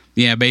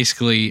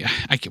basically,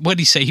 what did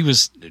he say? He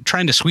was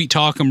trying to sweet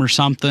talk him or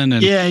something.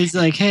 And he's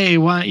like, "Hey,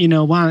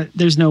 why?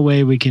 There's no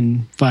way we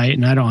can fight,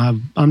 and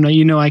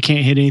I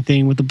can't hit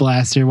anything with the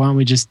blaster. Why don't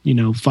we just,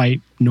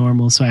 fight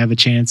normal so I have a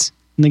chance?"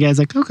 And the guy's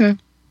like, "Okay,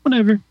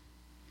 whatever."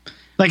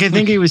 Like, I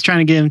think he was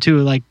trying to get him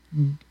to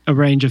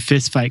arrange a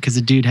fist fight because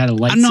the dude had a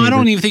lightsaber. No, I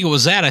don't even think it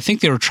was that. I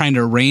think they were trying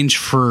to arrange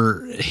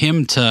for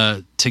him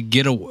to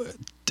get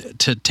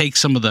to take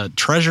some of the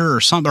treasure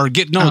or something, or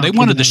they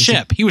wanted the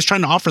ship. He was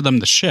trying to offer them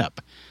the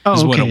ship.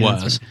 is what it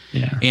was.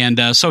 Yeah.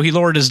 And so he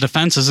lowered his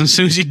defenses, and as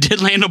soon as he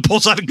did, Lando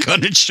pulls out a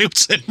gun and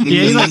shoots him.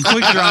 Yeah, he like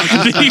quick draws.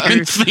 Didn't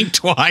even think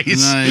twice.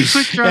 Nice. He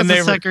quick draws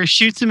the sucker,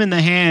 shoots him in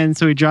the hand,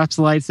 so he drops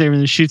the lightsaber and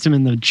then shoots him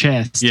in the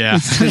chest. Yeah,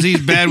 because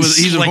he's bad with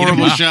he's a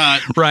horrible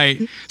shot.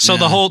 Right. So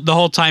the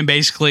whole time,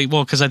 basically,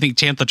 because I think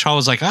Chantha Chal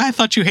was like, I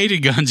thought you hated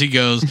guns. He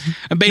goes,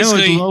 and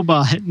basically, no, it's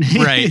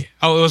Lobot. Right.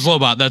 Oh, it was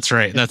Lobot. That's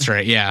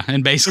right. Yeah.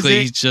 And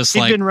basically, he's just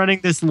he'd been running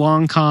this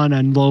long con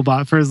on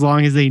Lobot for as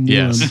long as they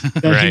knew him.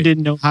 That he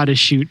didn't know how to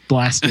shoot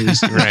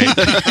blasters. Right.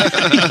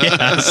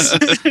 Yes.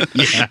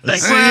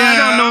 Like, I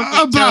don't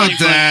know about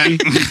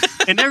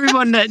that. And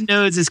everyone that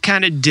knows is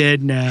kind of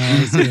dead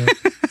now. So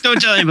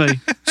don't tell anybody.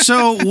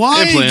 So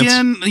why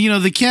again?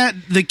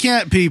 The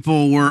cat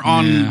people were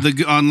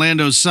on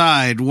Lando's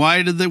side.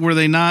 Why were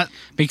they not?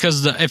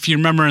 Because if you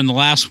remember in the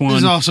last one,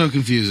 it's also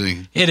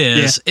confusing. It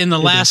is in the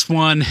last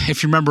one.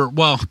 If you remember,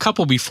 a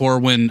couple before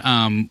when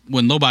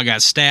Lobot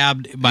got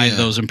stabbed by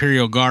those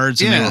Imperial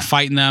guards and they were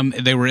fighting them,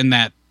 they were in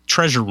that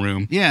treasure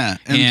room. Yeah.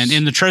 And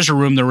in the treasure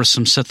room, there were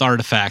some Sith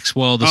artifacts.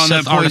 Well, the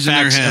Sith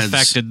artifacts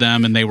affected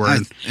them, and they were... I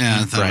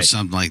thought it was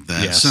something like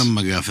that. Yes. Some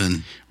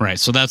MacGuffin. Right.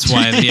 So that's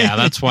why,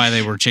 that's why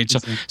they were changed.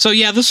 So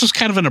this was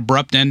kind of an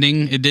abrupt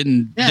ending. It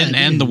didn't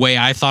end the way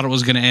I thought it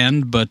was going to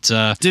end, but...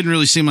 didn't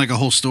really seem like a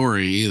whole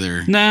story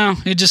either. No,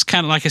 it just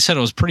kind of, like I said,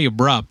 it was pretty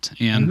abrupt.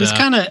 And it was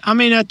kind of,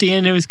 at the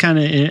end, it was kind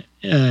of...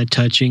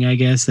 touching, I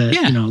guess, that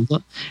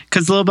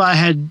because Lobot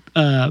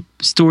had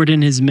stored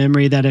in his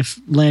memory that if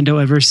Lando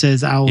ever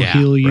says "I will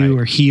heal you"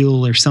 or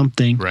 "heal" or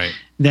something,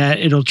 that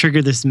it'll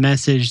trigger this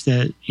message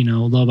that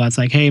Lobot's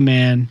like, "Hey,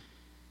 man,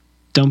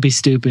 don't be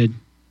stupid."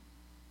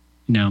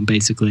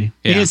 Basically,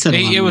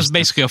 it was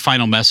basically a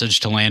final message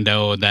to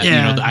Lando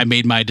that I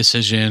made my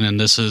decision, and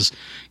this is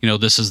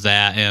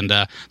that. And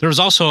there was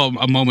also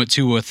a moment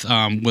too with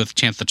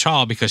Chantha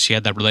Chal, because she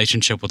had that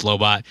relationship with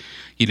Lobot,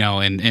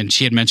 and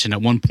she had mentioned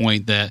at one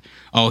point that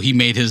he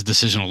made his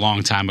decision a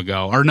long time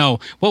ago, or no,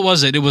 what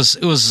was it? It was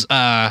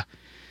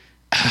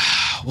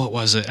what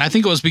was it? I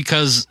think it was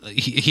because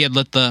he had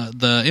let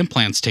the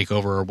implants take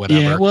over or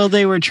whatever. Yeah, well,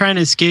 they were trying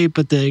to escape,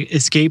 but the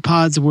escape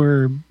pods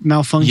were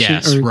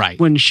malfunctioning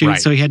wouldn't shoot,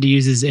 so he had to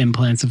use his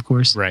implants, of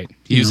course. Right.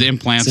 He used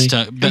implants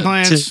to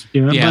implants.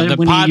 The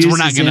pods were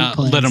not going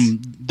to let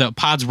them. The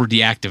pods were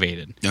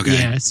deactivated. Okay.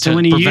 Yeah. So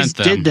when he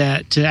did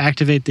that to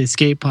activate the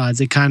escape pods,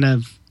 it kind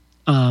of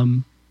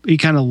he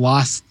kind of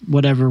lost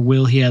whatever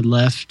will he had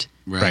left.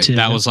 Right.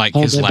 That was like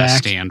his last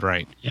stand.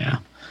 Right. Yeah.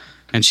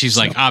 And she's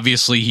like,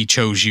 obviously, he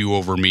chose you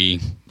over me.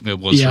 It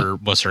was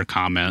her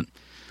comment.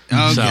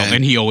 Okay. So,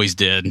 and he always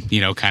did,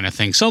 kind of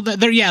thing. So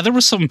there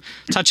was some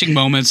touching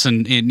moments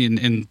and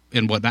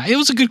whatnot. It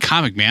was a good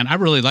comic, man. I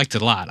really liked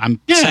it a lot. I'm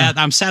sad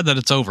that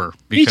it's over,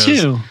 because me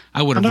too.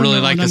 I would have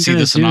really liked to see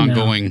this an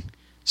ongoing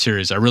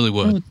series. I really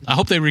would. I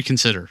hope they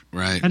reconsider.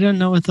 Right. I don't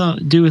know what to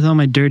do with all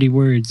my dirty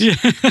words. Yeah.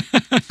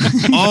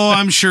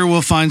 I'm sure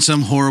we'll find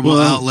some horrible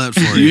outlet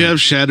for you. You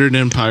have Shattered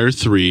Empire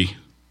 3.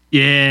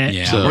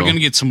 Yeah. So we're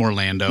gonna get some more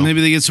Lando. Maybe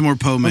they get some more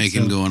Poe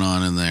making going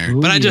on in there.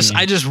 But I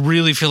just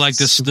really feel like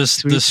this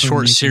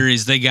short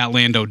series, they got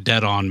Lando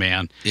dead on,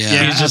 man.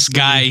 Yeah. He's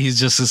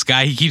just this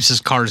guy. He keeps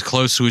his cards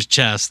close to his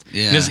chest.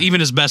 Yeah. Because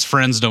even his best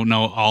friends don't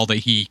know all that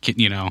he can,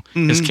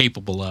 is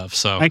capable of.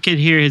 So I could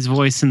hear his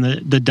voice in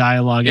the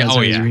dialogue as I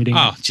was reading.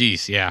 Oh,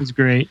 geez, yeah. It was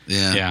great.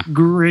 Yeah.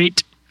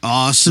 Great.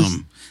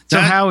 Awesome. So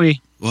Howie.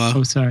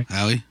 Well, sorry.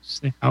 Howie.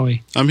 Say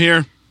Howie. I'm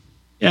here.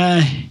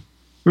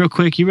 Real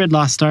quick, you read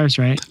Lost Stars,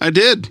 right? I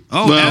did.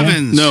 Oh,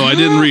 Evans. No, I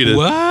didn't read it.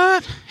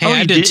 What? Hey,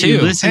 I did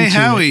too. Hey,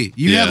 Howie,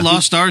 you had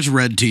Lost Stars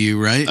read to you,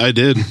 right? I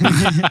did.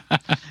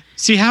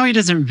 See, Howie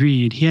doesn't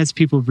read. He has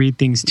people read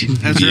things to him.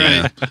 That's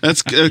right.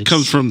 It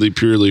comes from the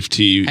Pure Leaf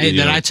Tea. Hey,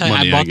 did I tell you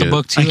I bought the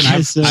book too,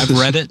 and I've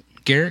read it,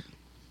 Garrett?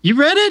 You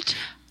read it?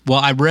 Well,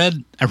 I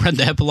read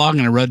the epilogue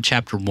and I read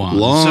chapter 1.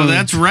 So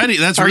that's ready.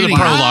 That's reading. The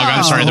prologue.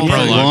 I'm sorry, the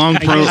prologue. Long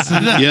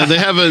yeah, they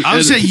have a. I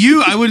would say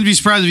I wouldn't be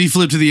surprised if you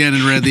flipped to the end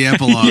and read the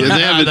epilogue.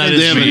 Yeah,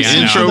 they have an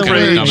intro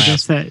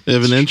page. They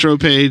have an intro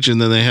page,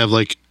 and then they have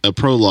like a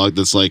prologue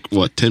that's like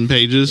 10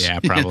 pages. Yeah,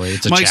 probably.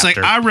 It's a Mike's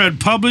chapter. like, I read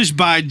published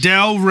by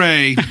Del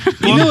Rey.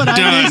 You know what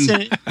I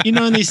miss?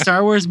 In these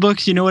Star Wars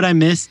books, you know what I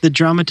miss? The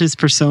dramatis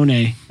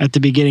personae at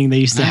the beginning they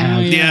used to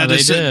have. Yeah, they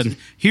did.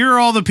 Here are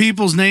all the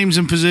people's names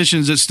and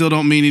positions that still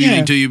don't mean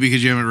anything to you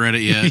because you haven't read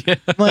it yet.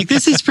 Like,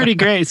 this is pretty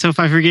great. So if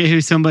I forget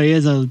who somebody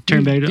is, I'll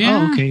turn back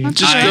to, okay.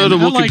 Just go to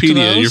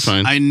Wikipedia. You're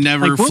fine. I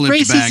never flipped back. What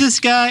race is this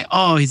guy?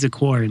 Oh, he's a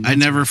Quarren. I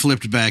never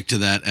flipped back to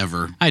that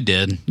ever. I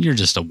did. You're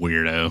just a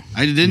weirdo.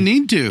 I didn't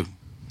need to.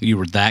 You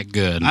were that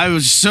good. I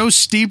was so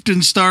steeped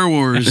in Star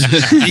Wars.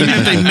 Even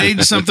if they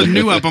made something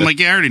new up, I'm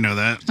like, I already know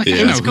that.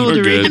 It's cool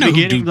to read the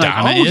beginning.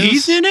 Like,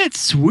 he's in it?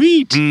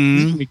 Sweet. Mm-hmm.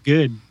 It's going to be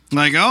good.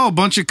 Like, a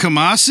bunch of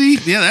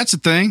Kamasi? Yeah, that's a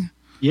thing.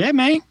 Yeah,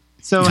 man.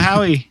 So,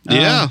 Howie.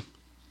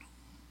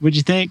 What'd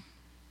you think?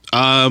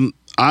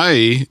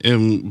 I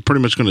am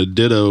pretty much going to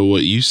ditto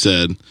what you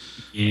said.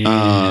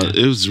 Yeah.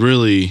 It was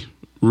really,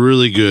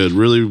 really good.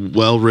 Really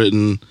well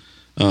written.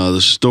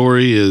 The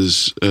story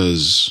is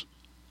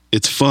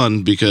it's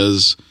fun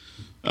because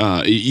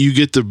you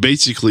get to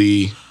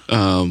basically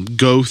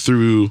go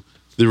through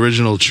the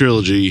original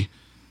trilogy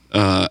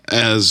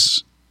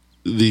as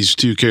these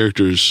two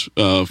characters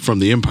from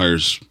the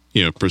Empire's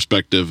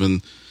perspective,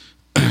 and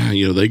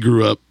they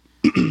grew up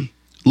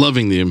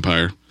loving the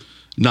Empire,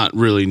 not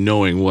really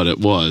knowing what it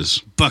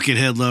was.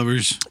 Buckethead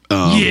lovers.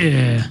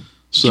 Yeah.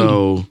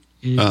 So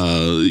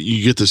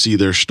you get to see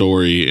their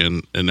story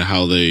and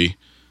how they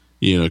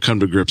come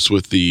to grips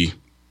with the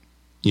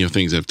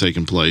things that have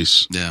taken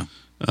place. Yeah.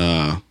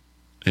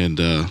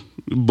 And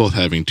both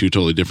having two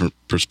totally different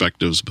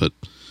perspectives, but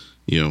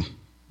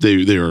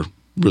they are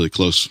really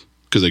close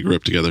because they grew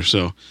up together.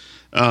 So,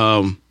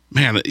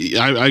 man,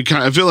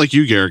 I feel like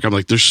you, Garrick. I'm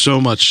like, there's so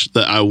much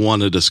that I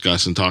want to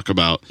discuss and talk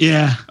about.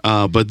 Yeah.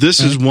 But this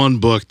is one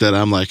book that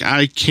I'm like,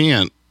 I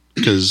can't,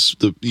 because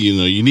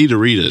you need to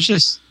read it.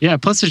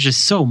 Plus there's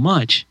just so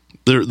much.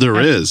 There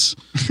is.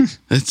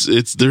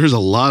 There's a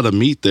lot of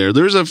meat there.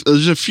 There's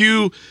a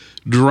few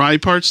dry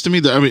parts to me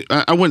that, I mean,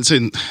 I wouldn't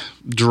say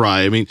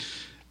dry. I mean,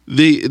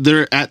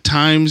 they're at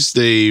times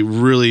they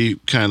really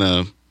kind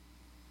of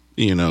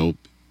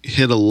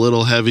hit a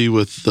little heavy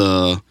with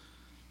the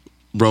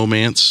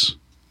romance.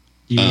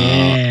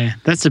 Yeah,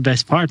 that's the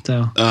best part,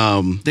 though.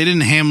 They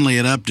didn't Hamley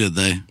it up, did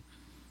they?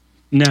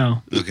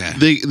 No. Okay.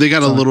 They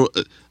got a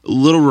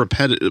little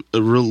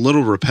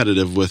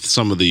repetitive with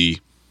some of the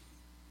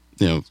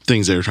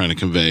things they were trying to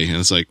convey, and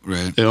it's like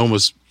it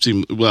almost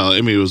seemed. Well,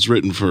 I mean, it was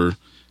written for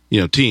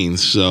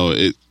teens, so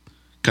it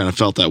kind of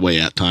felt that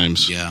way at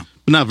times. Yeah,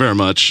 but not very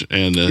much.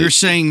 And you're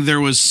saying there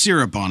was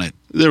syrup on it.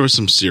 There was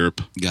some syrup.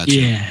 Gotcha.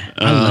 Yeah,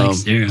 I like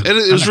syrup. And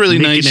it was really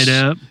nice.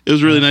 It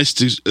was really nice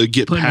to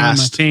get putting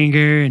past. Putting on my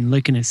finger and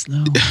licking it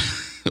slow.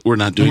 We're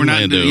not doing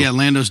Lando.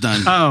 Lando's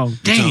done. Oh,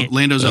 dang it.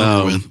 Lando's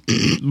over with.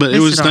 But it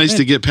was nice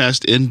to get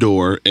past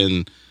Endor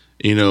and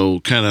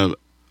kind of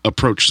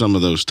approach some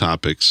of those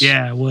topics.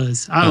 Yeah, it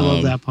was. I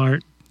love that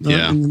part.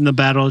 The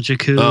Battle of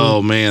Jakku.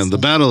 Oh man, the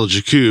Battle of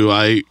Jakku.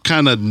 I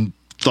kind of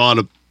thought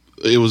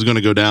it was going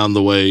to go down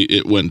the way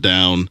it went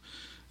down.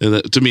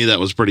 And to me,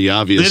 that was pretty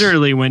obvious.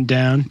 Literally went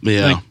down.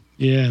 Yeah.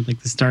 Like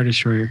the Star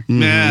Destroyer.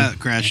 Mm-hmm. Yeah, it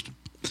crashed.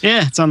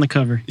 Yeah, it's on the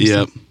cover.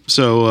 Yeah.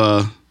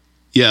 So,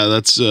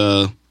 that's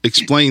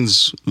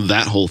explains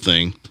that whole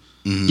thing.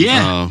 Mm-hmm.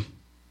 Yeah.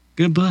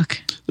 Good book.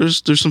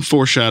 There's some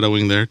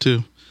foreshadowing there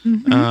too.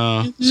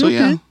 It's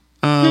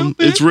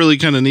really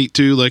kind of neat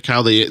too, like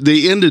how they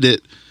ended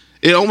it.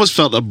 It almost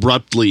felt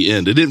abruptly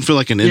end. It didn't feel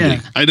like an ending.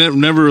 I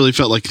never really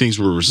felt like things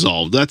were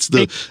resolved. That's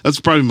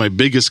probably my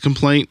biggest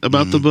complaint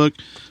about the book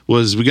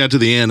was we got to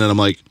the end and I'm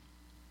like,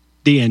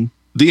 the end,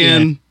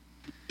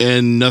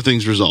 and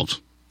nothing's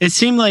resolved. It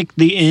seemed like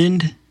the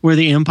end where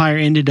the Empire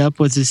ended up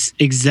was this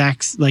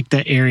exact, like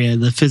the area,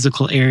 the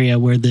physical area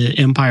where the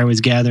Empire was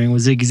gathering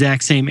was the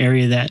exact same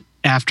area that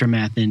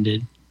Aftermath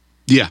ended.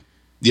 Yeah,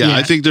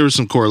 I think there was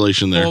some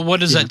correlation there. Well, what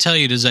does that tell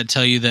you? Does that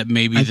tell you that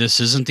maybe this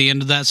isn't the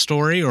end of that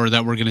story, or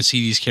that we're going to see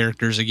these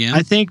characters again?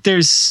 I think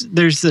there's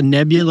a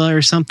nebula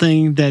or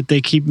something that they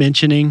keep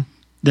mentioning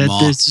that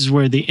this is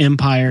where the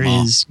Empire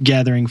is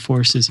gathering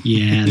forces.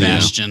 Yeah,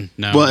 Bastion.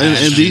 No. Well,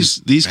 and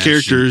these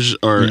characters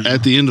are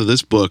at the end of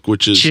this book,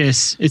 which is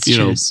Chiss. It's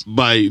Chiss.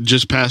 By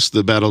just past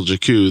the Battle of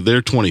Jakku,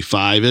 they're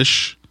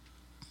 25-ish,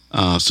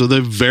 so they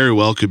very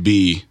well could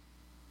be,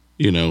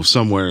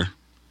 somewhere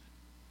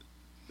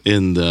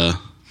in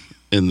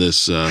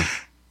this, the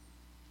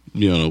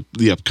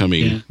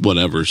upcoming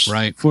whatevers.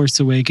 Right. Force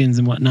Awakens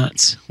and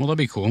whatnots. Well, that'd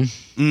be cool.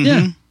 Mm-hmm.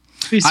 Yeah.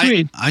 Be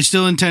sweet. I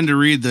still intend to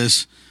read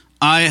this.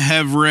 I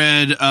have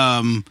read,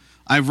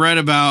 I've read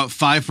about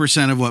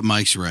 5% of what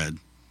Mike's read.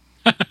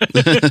 You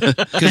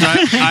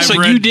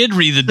did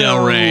read the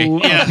Del Rey.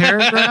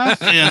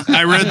 Paragraph? Yeah,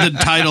 I read the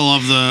title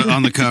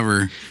on the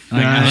cover.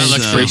 That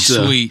looks pretty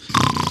sweet.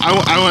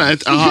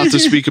 I'll have to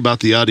speak about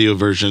the audio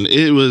version.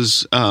 It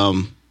was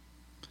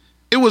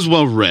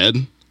well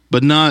read,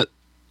 but not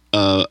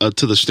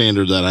to the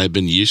standard that I've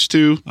been used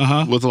to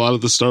with a lot of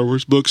the Star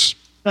Wars books.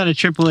 Not a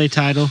AAA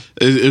title.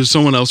 It was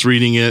someone else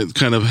reading it,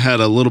 kind of had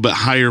a little bit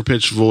higher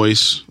pitched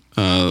voice.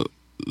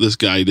 This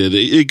guy did.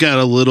 It got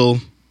a little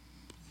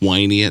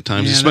whiny at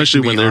times,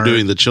 especially when they're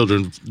doing the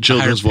children's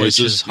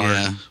voices.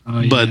 Yeah. Oh,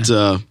 yeah. But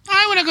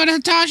I want to go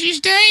to Tashi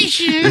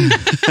Station.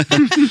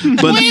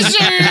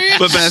 Wizard.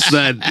 But past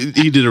that,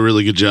 he did a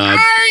really good job.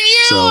 Are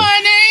you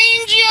an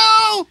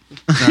angel?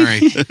 Sorry,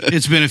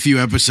 it's been a few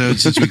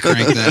episodes since we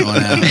cranked that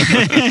one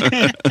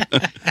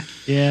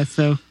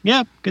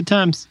out. Good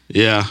times.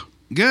 Yeah.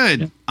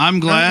 Good. I'm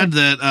glad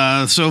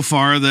that so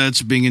far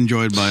that's being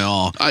enjoyed by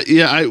all.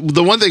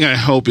 The one thing I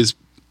hope is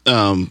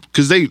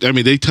because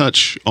they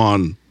touch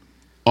on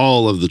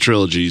all of the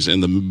trilogies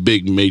and the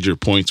big major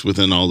points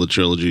within all the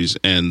trilogies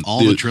and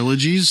the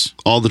trilogies,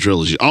 all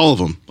of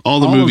them,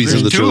 all the movies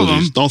of the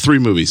trilogies, all three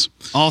movies,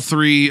 all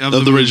three of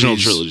the original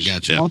trilogies.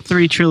 Gotcha. All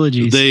three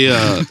trilogies. They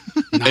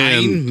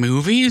 9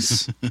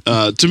 movies.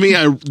 To me,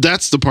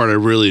 that's the part I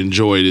really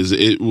enjoyed. Is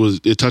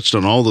it touched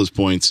on all those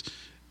points.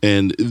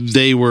 And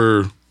they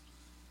were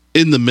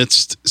in the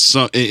midst,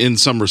 in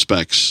some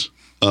respects,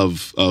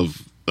 of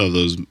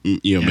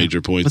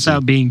major points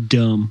without being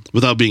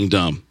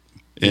dumb.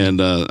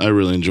 And I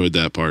really enjoyed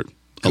that part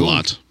a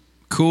lot.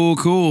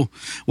 Cool.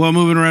 Well,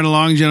 moving right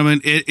along,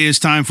 gentlemen, it is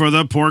time for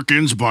the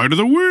Porkins Bite of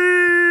the Week.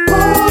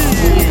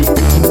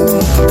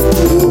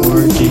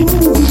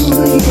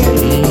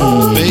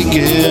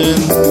 Bacon.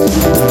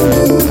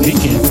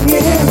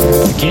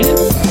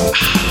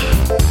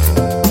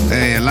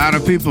 Hey, a lot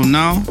of people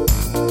know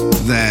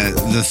that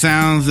the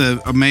sounds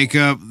that make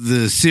up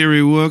the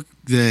Siri-Wook,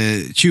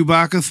 the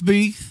Chewbacca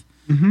speaks,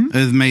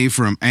 is made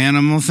from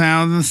animal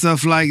sounds and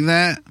stuff like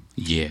that.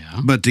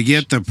 Yeah. But to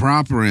get the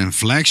proper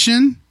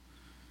inflection,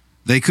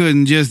 they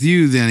couldn't just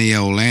use any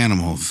old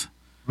animals.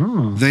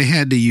 Oh. They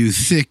had to use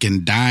sick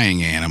and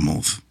dying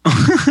animals.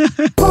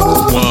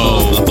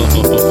 Whoa.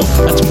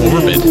 That's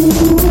morbid.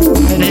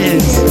 It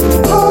is.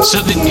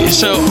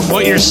 So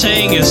what you're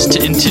saying is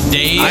in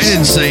today's I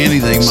didn't say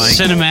anything, Mike.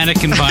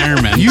 Cinematic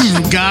environment.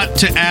 You've got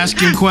to ask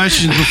him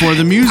questions before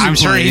the music I'm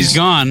plays. sure he's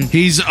gone.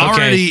 He's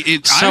already... Okay.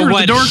 I heard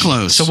the door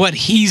closed. So what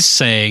he's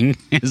saying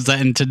is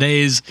that in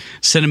today's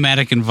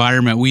cinematic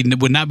environment, we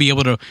would not be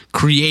able to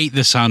create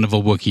the sound of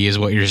a Wookiee, is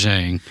what you're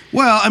saying.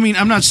 Well, I mean,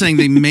 I'm not saying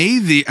they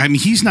made the... I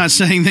mean, he's not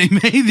saying they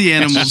made the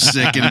animals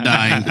sick and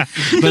dying.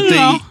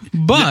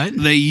 But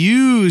they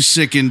use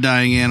sick and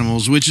dying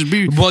animals, which is...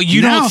 Well,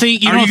 you don't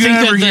think... Are you going to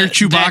ever hear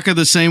Chewbacca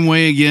the same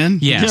way again?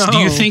 Yes. No. Do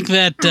you think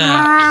that...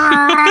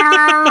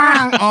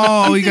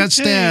 Oh, he got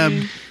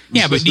stabbed.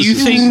 Yeah, but do you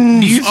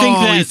think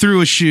that he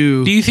threw a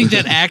shoe? Do you think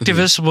that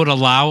activists would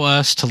allow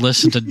us to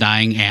listen to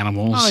dying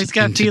animals he's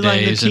got in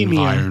today's leukemia.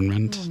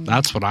 environment?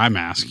 That's what I'm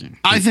asking.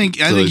 I think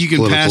you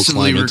can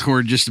passively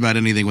record just about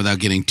anything without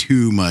getting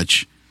too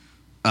much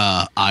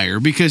ire,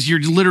 because you're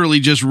literally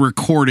just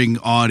recording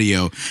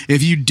audio.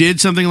 If you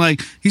did something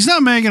like, he's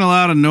not making a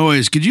lot of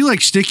noise, could you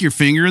like stick your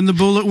finger in the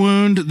bullet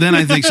wound? Then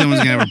I think someone's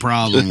gonna have a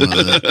problem with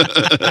it.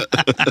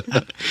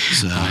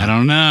 So, I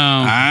don't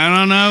know. I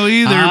don't know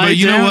either. But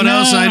you know what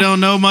else I don't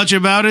know much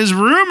about is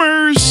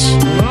rumors.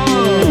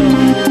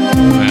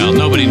 Well,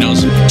 nobody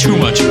knows too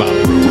much about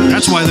rumors.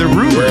 That's why they're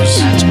rumors.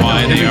 That's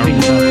why they are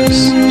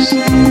rumors.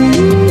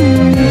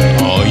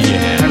 Oh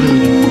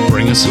yeah,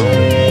 bring us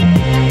home.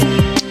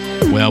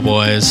 Well,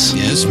 boys.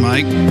 Yes,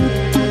 Mike.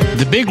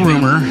 The big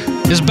rumor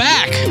is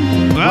back.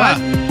 What?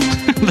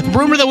 The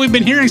rumor that we've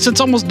been hearing since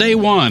almost day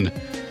one.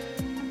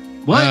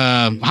 What?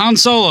 Han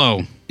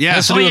Solo. Yeah.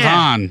 Has to do with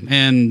Han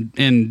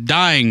and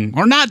dying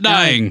or not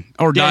dying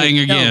or dying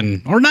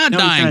again or not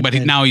dying, but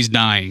now he's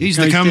dying. He's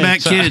the comeback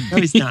kid. No,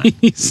 he's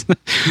not.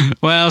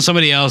 Well,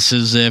 somebody else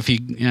is. I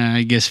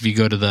guess if you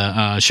go to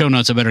the show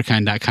notes at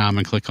betterkind.com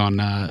and click on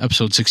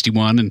episode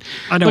 61 and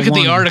look at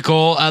the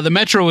article, the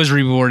Metro is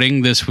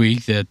reporting this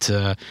week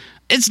that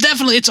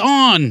it's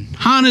on.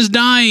 Han is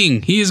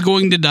dying. He is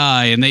going to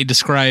die, and they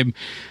describe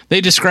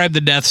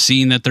the death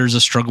scene, that there's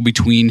a struggle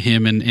between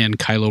him and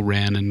Kylo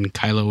Ren, and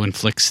Kylo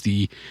inflicts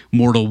the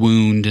mortal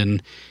wound.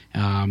 And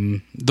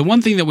the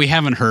one thing that we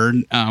haven't heard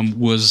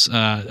was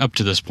up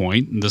to this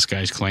point, and this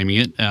guy's claiming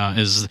it,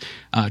 is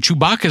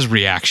Chewbacca's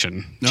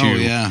reaction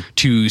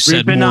to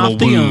said mortal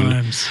wound.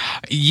 Arms.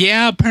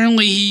 Yeah,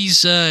 apparently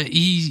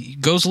he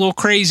goes a little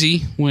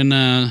crazy when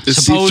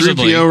is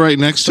supposedly C-3PO right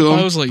next to him.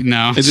 Supposedly,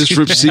 no. It just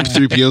rips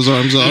C-3PO's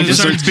arms off. He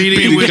starts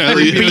beating him with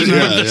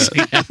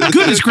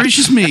Goodness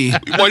gracious me!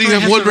 Why do you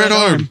have one red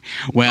arm?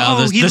 Well,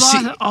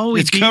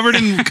 it's covered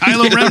in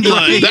Kylo Ren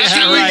blood. That's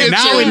right.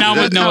 Now we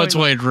know it's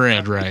white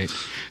red, right?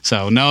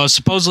 So, no,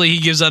 supposedly he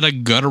gives out a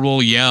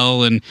guttural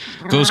yell and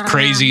goes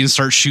crazy and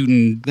starts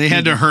shooting. They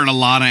had to hurt a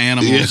lot of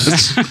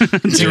animals to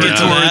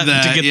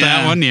get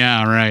that one.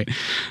 Yeah, right.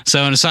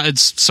 So,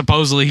 it's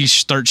supposedly he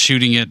starts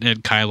shooting at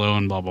Kylo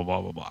and blah, blah,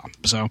 blah, blah, blah.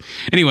 So,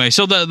 anyway,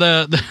 so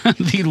the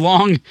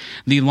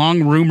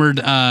long rumored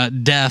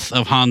death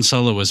of Han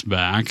Solo is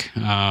back.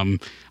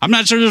 I'm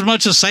not sure there's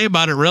much to say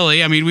about it,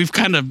 really. I mean, we've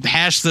kind of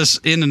hashed this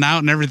in and out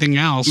and everything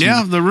else.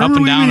 Yeah, the rumor up and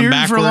we've down been and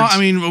hearing for a backwards.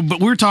 long. I mean,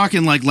 but we're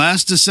talking like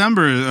last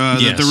December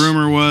that the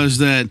rumor was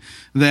that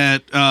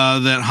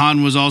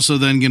Han was also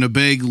then going to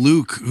beg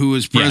Luke, who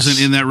was present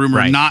in that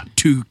rumor, not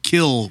to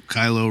kill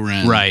Kylo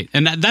Ren. Right,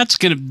 and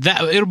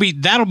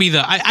that'll be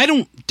the. I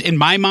don't, in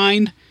my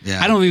mind. Yeah.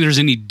 I don't think there's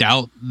any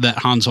doubt that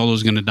Han Solo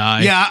is going to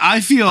die. Yeah,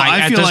 I feel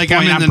like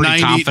I'm in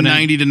the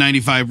 90 to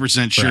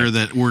 95% sure right.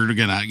 that we're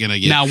gonna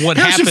get. Now, what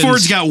Harrison happens?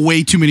 Ford's got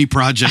way too many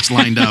projects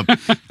lined up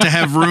to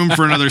have room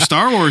for another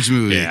Star Wars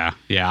movie. Yeah,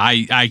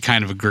 I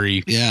kind of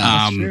agree. Yeah,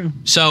 that's true.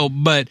 So,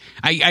 but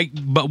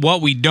but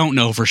what we don't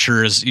know for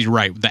sure is, you're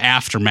right, the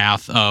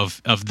aftermath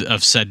of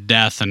said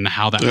death and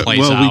how that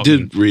plays out. Well, we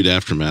did read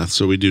Aftermath,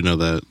 so we do know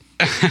that.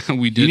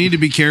 We did. You need to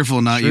be careful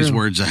and not use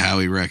words of how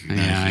he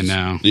recognizes. Yeah, I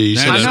know.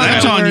 Yeah,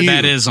 that's on you.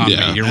 That is on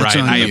me. You're right.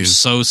 I am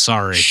so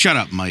sorry. Shut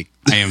up, Mike.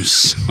 I am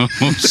so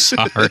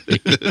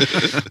sorry.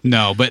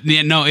 No, but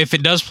if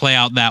it does play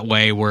out that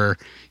way, where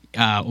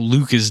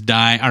Luke is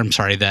dying. I'm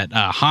sorry, that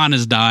Han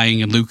is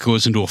dying, and Luke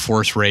goes into a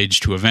force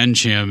rage to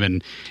avenge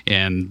him,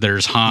 and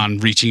there's Han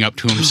reaching up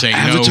to him saying,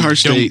 "No,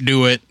 don't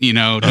do it.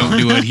 Don't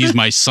do it. He's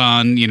my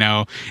son.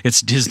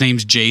 His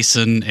name's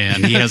Jason,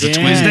 and he has a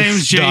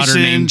twin daughter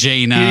named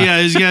Jaina.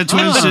 Yeah, he's got a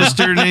twin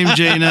sister named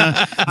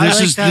Jaina.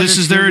 This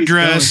is their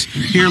address.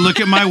 Here, look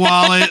at my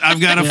wallet.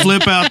 I've got a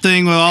flip out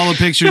thing with all the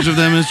pictures of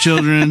them as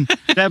children.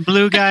 That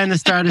blue guy in the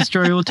Star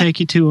Destroyer will take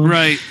you to him.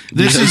 Right.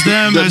 This is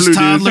them as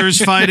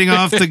toddlers fighting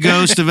off the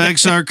ghost of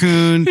Exar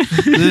Kun.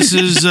 This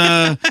is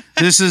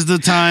the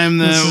time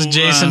that this is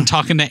Jason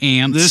talking to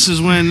ants. This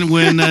is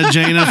when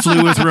Jaina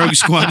flew with Rogue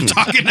Squad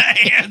talking to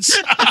ants.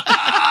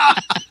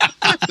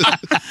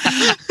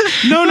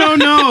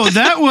 No,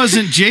 that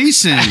wasn't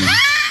Jason.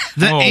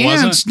 The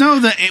ants.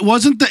 It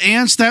wasn't the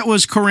ants. That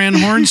was Coran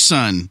Horn's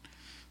son.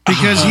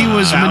 Because he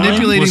was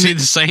manipulating. Was he the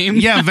same?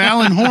 Yeah,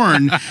 Valen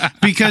Horn.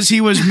 Because he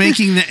was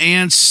making the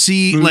ants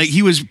see, like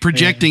he was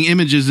projecting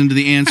images into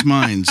the ants'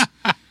 minds.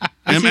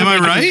 Am I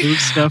right?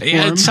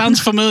 Yeah, it sounds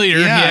familiar.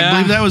 Yeah, I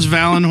believe that was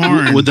Valen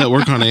Horn. Would that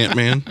work on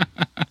Ant-Man?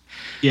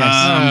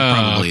 Yes,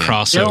 probably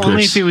crossover.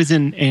 Only if he was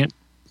in ant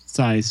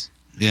size.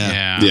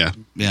 Yeah.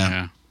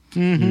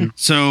 Mm-hmm.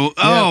 So,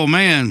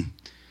 man.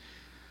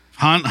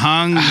 Han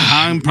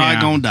probably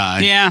gonna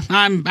die. Yeah,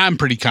 I'm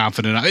pretty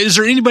confident. Is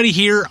there anybody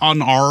here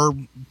on our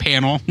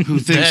panel who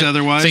thinks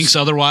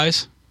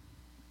otherwise?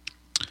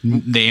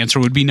 The answer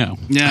would be no.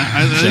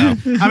 Yeah,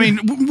 I mean,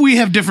 we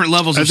have different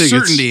levels of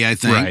certainty. I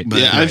think, right? But,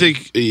 yeah, I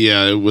think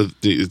with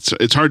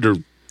it's hard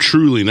to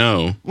truly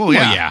know. Well,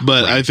 yeah,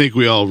 but I think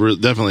we all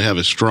definitely have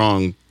a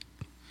strong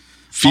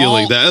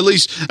feeling that at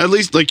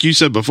least like you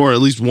said before, at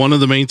least one of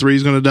the main three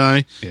is going to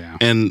die. Yeah,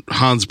 and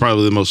Han's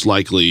probably the most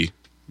likely.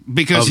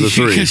 Because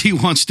he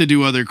wants to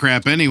do other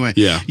crap anyway.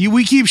 Yeah.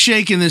 We keep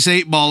shaking this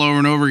 8-ball over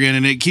and over again,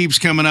 and it keeps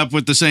coming up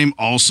with the same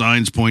all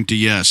signs point to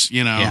yes,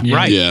 Yeah.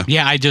 Right.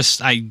 Yeah, I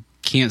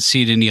can't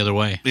see it any other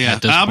way. Yeah.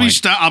 At this I'll point. be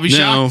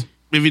shocked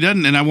if he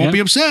doesn't, and I won't be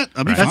upset.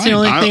 I'll be fine. That's the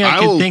only thing I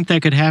could think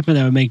that could happen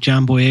that would make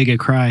John Boyega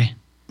cry.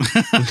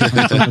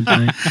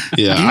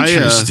 Yeah.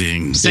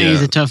 Interesting. Saying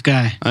he's a tough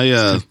guy.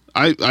 I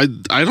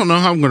don't know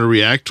how I'm going to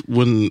react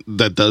when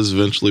that does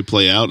eventually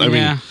play out. I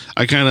mean,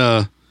 I kind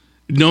of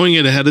knowing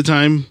it ahead of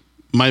time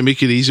might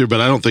make it easier,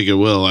 but I don't think it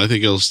will. I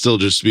think it'll still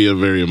just be a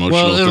very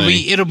emotional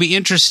thing. It'll be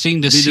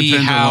interesting to see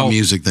how on what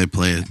music they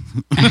play it.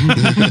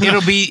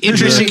 It'll be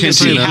interesting to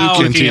see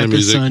how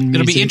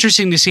it'll be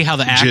interesting to see how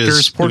the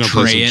actors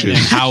portray it and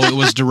how it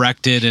was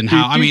directed and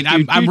how. I mean,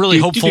 I'm really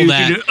hopeful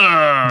that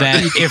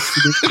if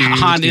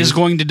Han is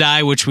going to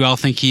die, which we all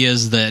think he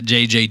is, that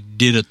JJ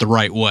did it the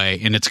right way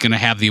and it's going to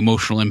have the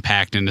emotional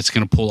impact and it's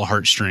going to pull the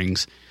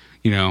heartstrings.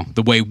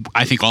 The way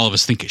I think all of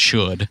us think it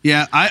should.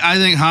 Yeah, I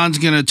think Han's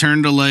going to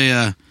turn to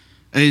Leia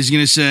and he's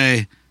going to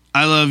say,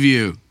 I love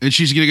you. And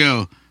she's going to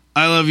go,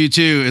 I love you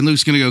too. And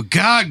Luke's going to go,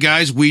 God,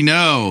 guys, we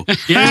know.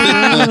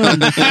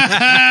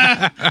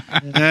 Yeah.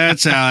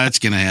 That's how that's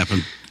going to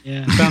happen.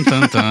 Yeah. Dun,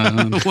 dun,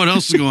 dun. What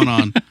else is going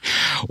on?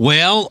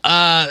 Well,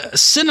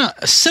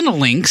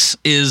 Cinelinx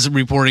is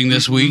reporting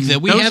this week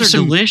that we have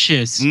some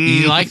delicious.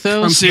 You like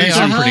those? They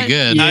are pretty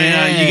good.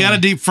 Yeah. You got to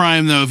deep fry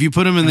them though. If you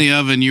put them in the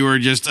oven, you are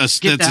just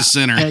that's a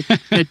sinner.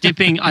 That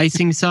dipping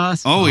icing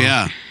sauce. Oh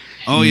yeah.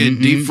 Oh yeah,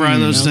 deep fry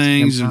those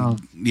things. And,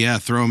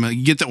 throw them.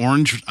 You get the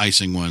orange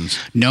icing ones.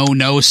 No,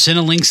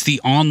 Cinelinx,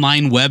 the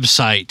online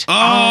website.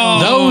 Oh,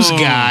 those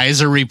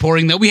guys are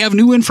reporting that we have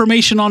new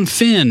information on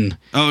Finn.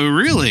 Oh,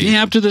 really?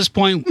 Yeah. Up to this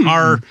point,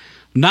 our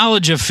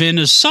knowledge of Finn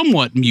is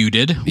somewhat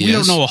muted. Yes. We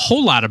don't know a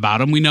whole lot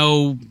about him. We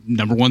know,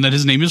 number one, that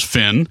his name is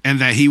Finn, and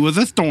that he was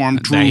a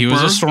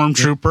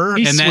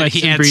stormtrooper. And that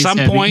he at some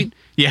point,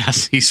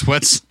 yes, he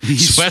sweats. He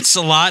sweats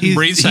a lot and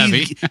breathes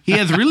heavy. He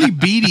has really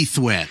beady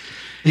sweat.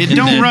 It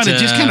don't run. It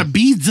just kind of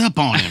beads up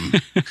on him.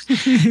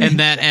 And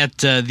that at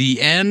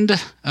the end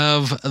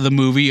of the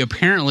movie,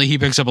 apparently he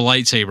picks up a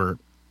lightsaber.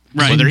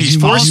 Right. Whether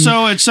he's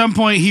also at some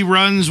point he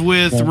runs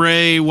with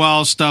Rey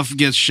while stuff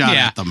gets shot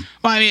at them.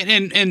 Well, I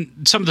mean,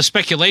 and some of the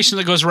speculation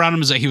that goes around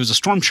him is that he was a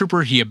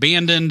stormtrooper. He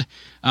abandoned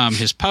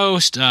his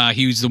post.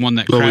 He was the one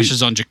that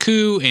crashes on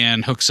Jakku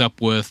and hooks up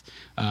with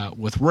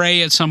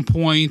Rey at some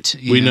point.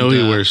 We know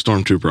he wears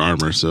stormtrooper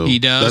armor, so he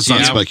does. That's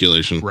not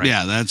speculation. Right.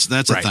 Yeah, that's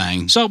a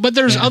thing. So, but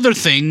there's other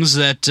things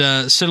that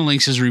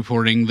Cinelinx is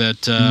reporting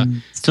that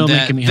still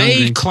making me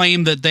hungry. They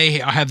claim that they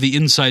have the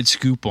inside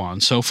scoop on.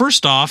 So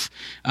first off,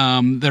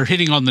 they're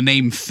hitting on the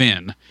name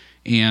Finn.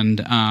 And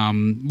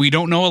we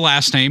don't know a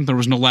last name. There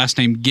was no last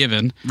name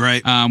given.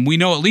 Right. We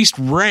know at least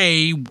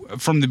Rey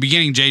from the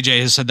beginning.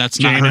 JJ has said that's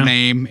Jaina. not her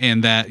name,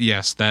 and that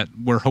that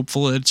we're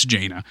hopeful it's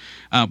Jaina.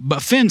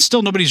 But Finn,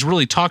 still nobody's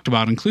really talked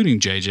about,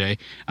 including JJ.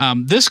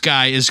 This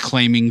guy is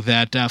claiming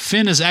that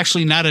Finn is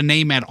actually not a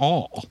name at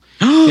all.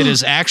 It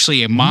is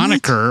actually a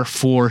moniker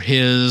for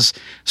his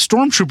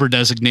stormtrooper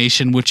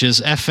designation, which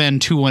is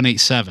FN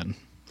 2187.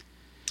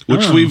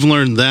 Which we've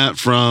learned that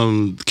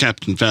from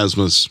Captain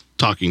Phasma's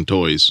talking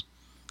toys.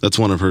 That's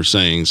one of her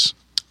sayings.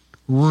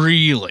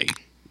 Really?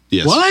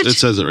 Yes, what? It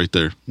says it right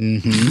there.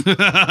 Mm-hmm.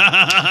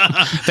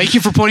 Thank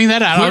you for pointing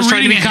that out. I was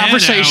trying to be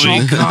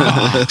conversational.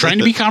 Trying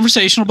to be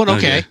conversational, but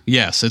okay.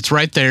 Yes, it's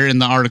right there in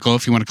the article.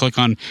 If you want to click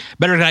on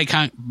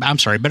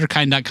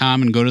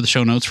betterkind.com and go to the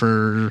show notes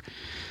for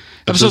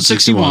episode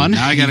 61.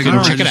 Now I got to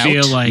go check it out.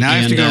 Now I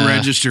have to go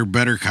register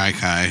Better Kai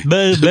Kai.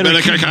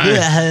 Better Kai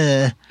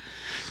Kai.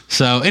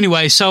 So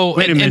anyway,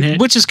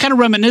 which is kind of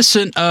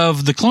reminiscent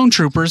of the Clone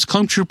Troopers.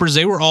 Clone Troopers,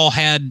 they were all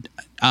had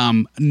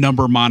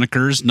number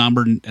monikers.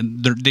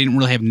 They didn't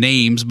really have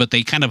names, but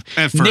they kind of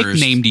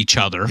nicknamed each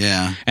other.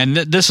 Yeah, and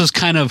this is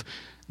kind of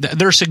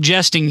they're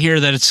suggesting here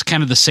that it's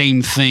kind of the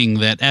same thing.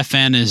 That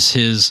FN is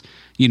his.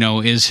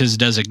 Is his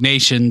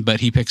designation, but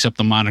he picks up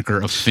the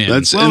moniker of Finn.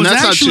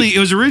 It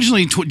was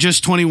originally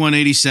just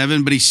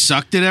 2187, but he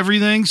sucked at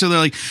everything. So they're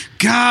like,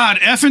 God,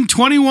 effing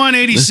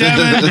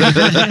 2187.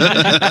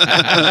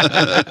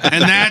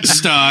 And that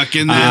stuck,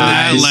 and then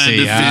that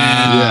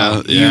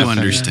led to Finn. You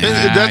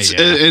understand.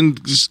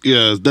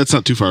 That's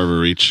not too far of a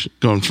reach,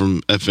 going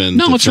from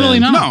FN to it's Finn. Really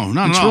not. No,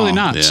 not it's at all. really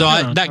not. Yeah.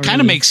 So that kind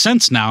of makes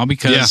sense now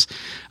because,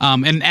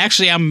 and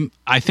actually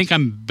I think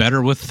I'm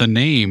better with the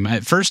name.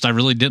 At first, I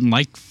really didn't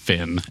like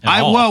Finn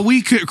at all. Well,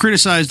 we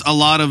criticized a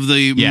lot of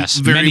the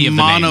very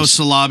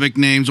monosyllabic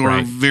names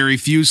or very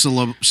few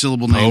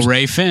syllable names.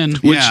 Ray Finn.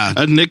 Which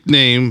a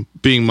nickname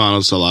being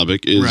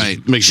monosyllabic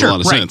makes a lot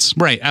of sense.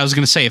 Right. I was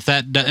going to say, if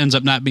that ends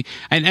up not being...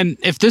 And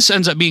if this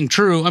ends up being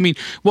true, I mean,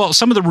 well,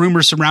 some of the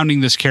rumors surrounding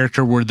this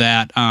character were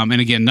that,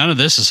 and again, none of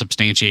this is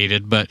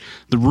substantiated, but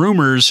the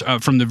rumors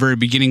from the very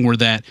beginning were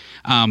that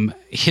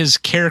his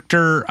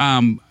character...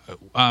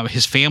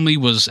 his family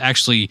was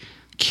actually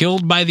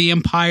killed by the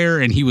Empire,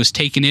 and he was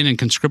taken in and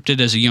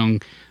conscripted as a young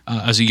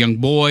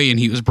boy, and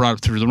he was brought up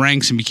through the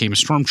ranks and became a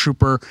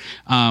stormtrooper.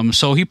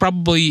 So he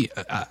probably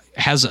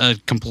has a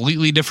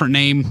completely different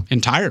name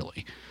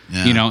entirely.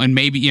 Yeah. And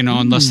maybe,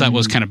 unless that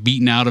was kind of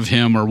beaten out of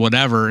him or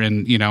whatever.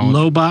 And,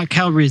 Lobot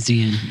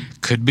Calrissian.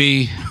 Could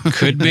be.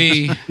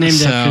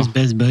 Named after his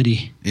best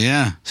buddy.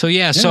 Yeah. So,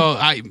 so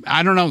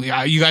I don't know.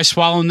 Are you guys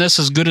swallowing this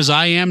as good as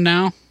I am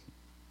now?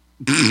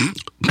 I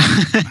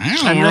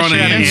don't want to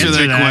answer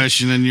that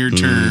question in your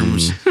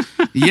terms.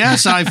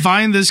 Yes, I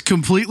find this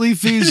completely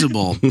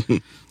feasible.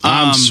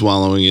 I'm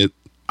swallowing it.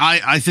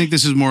 I think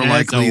this is more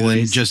likely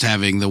than just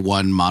having the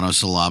one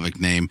monosyllabic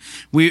name.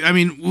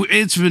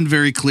 It's been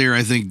very clear,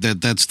 I think,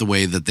 that that's the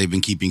way that they've been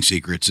keeping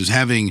secrets, is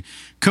having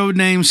code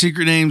names,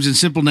 secret names, and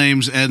simple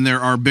names, and there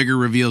are bigger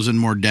reveals and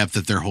more depth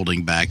that they're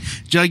holding back.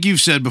 Like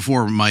you've said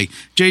before, Mike,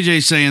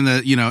 JJ's saying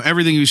that,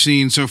 everything we've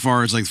seen so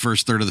far is like the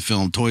first third of the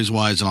film,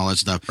 toys-wise and all that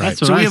stuff. Right.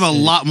 So we have a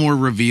lot more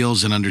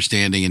reveals and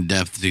understanding and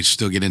depth to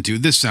still get into.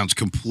 This sounds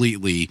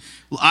completely...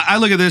 I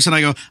look at this and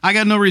I go, I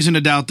got no reason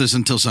to doubt this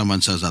until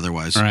someone says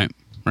otherwise.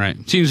 Right.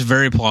 Seems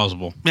very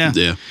plausible.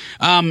 Yeah.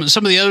 Some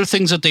of the other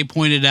things that they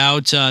pointed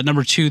out,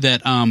 number 2,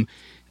 that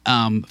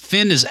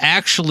Finn is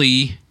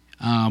actually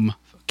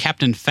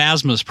Captain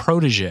Phasma's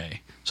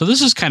protege. So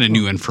this is kind of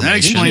new information. That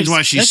explains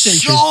why she's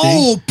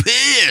so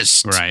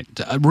pissed. Right.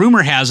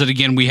 Rumor has it,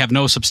 again, we have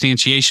no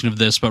substantiation of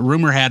this, but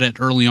rumor had it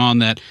early on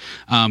that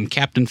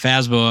Captain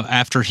Phasma,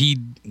 after he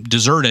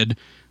deserted,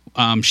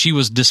 she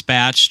was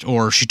dispatched,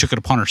 or she took it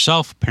upon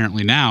herself,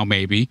 apparently now,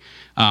 maybe,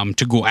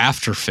 to go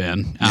after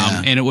Finn.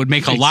 And it would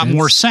make a lot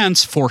more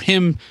sense for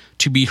him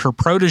to be her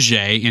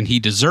protege, and he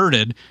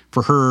deserted,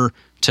 for her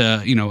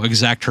to,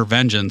 exact her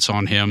vengeance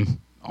on him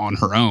on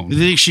her own. You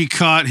think she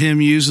caught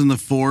him using the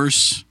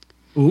Force?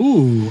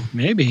 Ooh,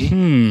 maybe.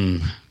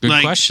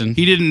 Good question.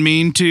 He didn't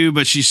mean to,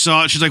 but she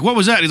saw it. She's like, what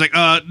was that? He's like,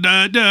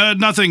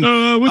 nothing.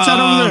 What's that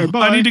over there?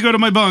 Bye. I need to go to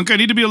my bunk. I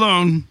need to be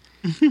alone.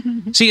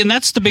 See, and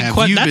that's the big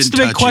question. That's the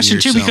big question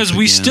too, because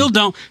we still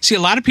don't see.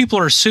 A lot of people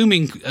are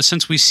assuming,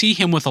 since we see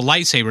him with a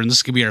lightsaber, and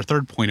this could be our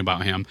third point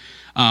about him,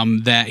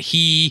 that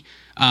he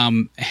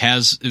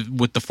has,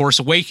 with the Force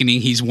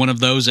Awakening, he's one of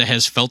those that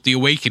has felt the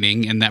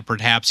awakening, and that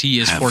perhaps he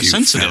is Force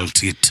sensitive.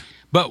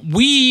 But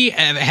we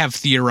have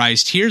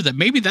theorized here that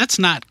maybe that's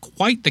not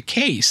quite the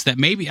case. That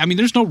maybe,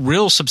 there's no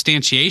real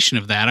substantiation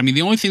of that.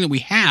 The only thing that we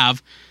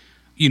have,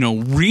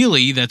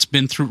 really that's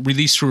been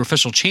released through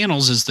official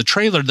channels is the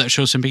trailer that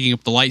shows him picking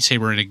up the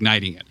lightsaber and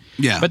igniting it.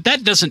 Yeah. But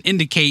that doesn't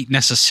indicate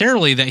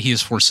necessarily that he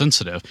is Force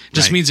sensitive. It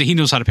just means that he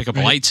knows how to pick up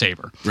a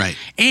lightsaber. Right.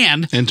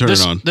 And turn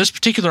it on. This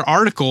particular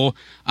article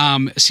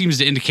seems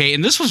to indicate,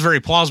 and this was very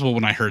plausible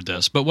when I heard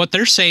this, but what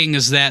they're saying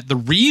is that the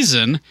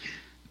reason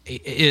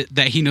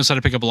that he knows how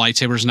to pick up a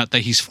lightsaber is not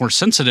that he's Force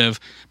sensitive,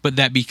 but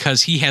that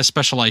because he has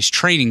specialized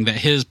training, that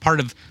his part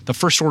of the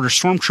First Order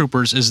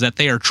Stormtroopers is that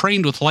they are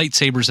trained with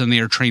lightsabers and they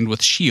are trained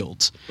with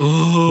shields.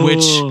 Ooh,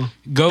 which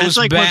goes that's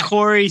like back.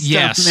 McQuarrie stuff,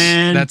 yes,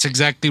 man. That's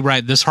exactly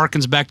right. This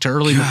harkens back to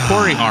early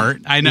McQuarrie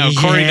art. I know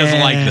Corey doesn't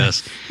like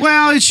this.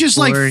 Well, it's just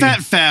like fat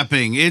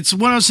fapping. It's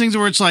one of those things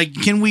where it's like,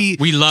 can we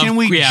jerk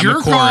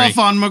McQuarrie. off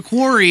on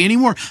McQuarrie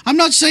anymore? I'm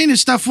not saying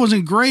his stuff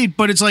wasn't great,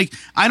 but it's like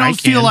I don't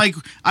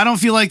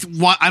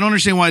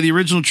understand why the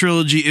original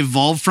trilogy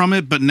evolved from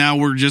it, but now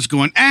we're just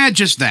going,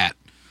 just that.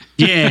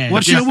 Yeah.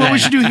 What we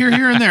should do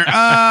here and there?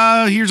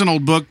 Here's an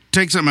old book.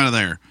 Take something out of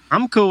there.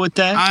 I'm cool with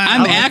that.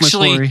 I'm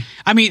actually.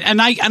 I mean, and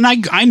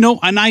I know,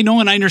 and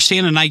I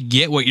understand, and I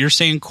get what you're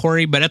saying,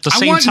 Corey. But at the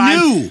same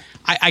time,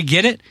 I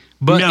get it.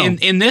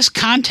 But in this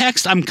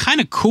context, I'm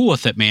kind of cool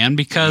with it, man,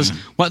 because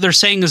what they're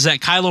saying is that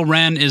Kylo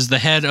Ren is the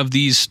head of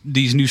these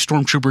new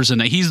stormtroopers,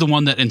 and that he's the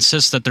one that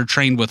insists that they're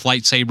trained with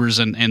lightsabers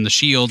and the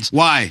shields.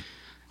 Why?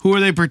 Who are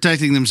they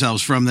protecting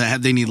themselves from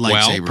that they need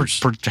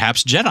lightsabers? Well,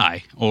 perhaps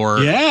Jedi. Or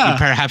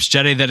perhaps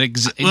Jedi that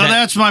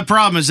that's my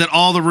problem, is that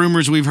all the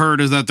rumors we've heard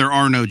is that there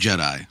are no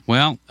Jedi.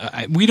 Well,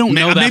 we don't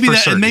know that for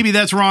certain. Maybe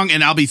that's wrong,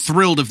 and I'll be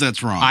thrilled if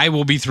that's wrong. I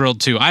will be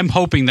thrilled, too. I'm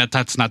hoping that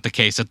that's not the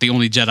case, that the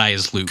only Jedi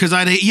is Luke. Because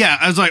I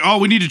was like,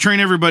 we need to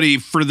train everybody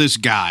for this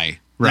guy.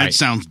 Right. That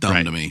sounds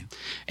dumb to me.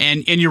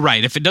 And you're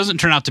right. If it doesn't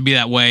turn out to be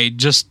that way,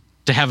 just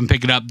to have him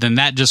pick it up, then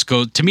that just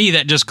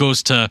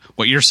goes to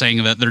what you're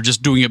saying, that they're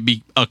just doing it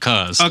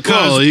because we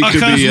need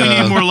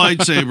more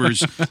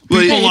lightsabers.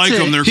 People like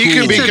them. They're cool.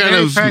 Could be kind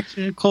of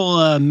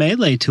practical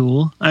melee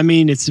tool. I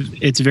mean, it's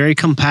very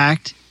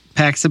compact,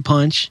 packs a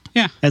punch.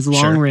 Yeah, has a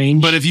long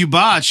range. But if you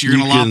botch, you're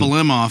going to lop a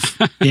limb off.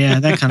 Yeah,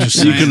 that kind of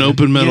thing. You can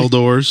open metal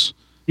doors.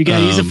 You got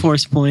to use a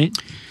force point.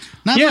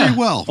 Not very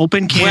well.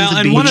 Open cans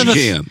of beans.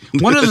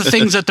 And one of the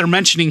things that they're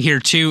mentioning here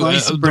too,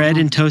 slice bread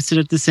and toast it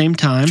at the same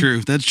time. True,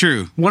 that's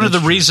true. One of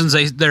the reasons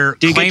they're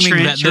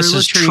claiming that this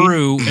is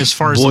true as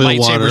far as the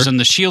lightsabers and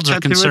the shields are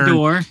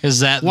concerned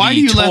is that why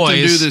do you let them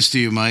do this to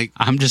you, Mike?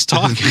 I'm just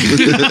talking.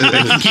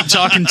 I can keep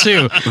talking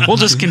too. We'll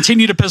just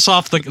continue to piss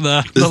off the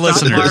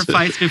listeners. Bar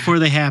fights before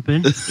they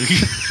happen.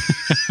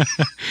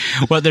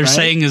 What they're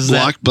saying is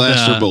that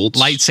the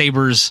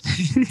lightsabers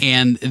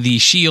and the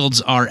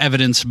shields are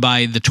evidenced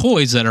by the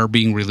toys that are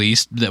being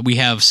released. That we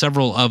have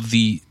several of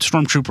the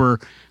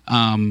Stormtrooper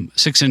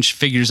 6-inch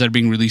figures that are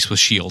being released with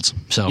shields.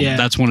 So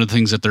that's one of the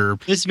things that they're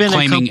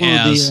claiming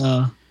as of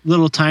the,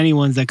 little tiny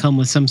ones that come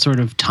with some sort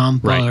of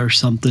Tompa or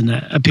something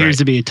that appears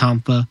to be a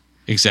Tompa.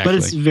 Exactly. But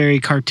it's a very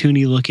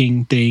cartoony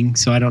looking thing,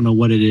 so I don't know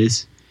what it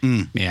is.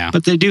 Yeah.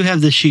 But they do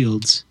have the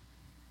shields.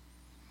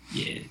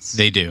 Yes,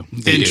 they do.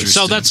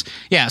 So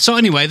So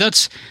anyway,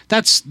 those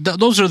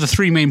are the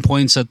three main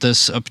points that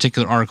this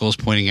particular article is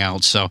pointing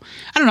out. So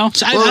I don't know.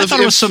 I thought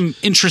it was some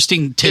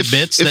interesting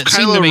tidbits. If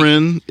Kylo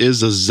Ren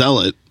is a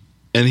zealot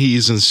and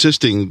he's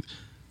insisting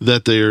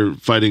that they're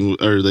fighting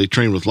or they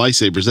train with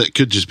lightsabers, that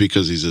could just be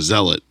because he's a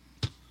zealot.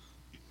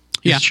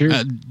 Yeah, true.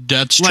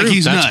 That's like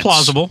true. That's nuts.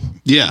 Plausible.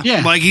 Yeah,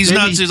 like he's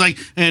nuts. He's like,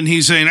 and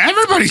he's saying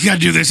everybody's got to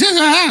do this.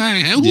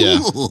 I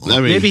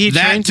mean, maybe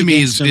that to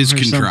me is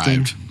contrived.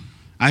 Something.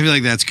 I feel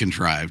like that's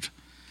contrived.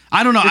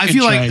 I don't know. I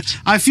feel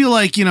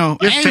like your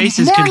face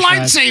is more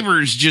contrived.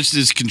 Lightsabers just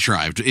as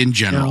contrived in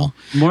general.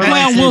 More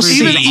we'll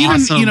see.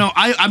 Even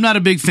I'm not a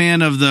big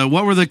fan of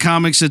what were the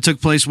comics that took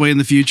place way in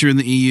the future in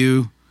the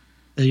EU?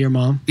 Your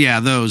mom? Yeah,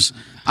 those.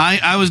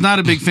 I was not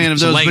a big fan of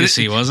those.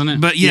 Legacy, wasn't it?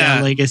 But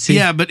Legacy.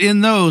 Yeah, but in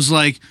those,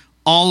 like,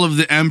 all of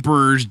the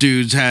Emperor's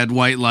dudes had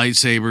white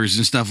lightsabers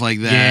and stuff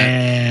like that.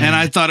 Yeah. And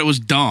I thought it was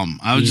dumb.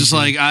 I was just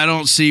like, I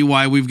don't see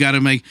why we've got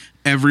to make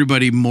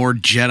everybody more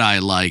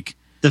Jedi-like.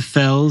 The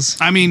Fells.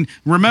 I mean,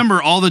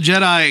 remember, all the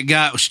Jedi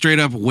got straight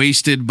up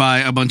wasted by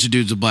a bunch of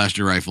dudes with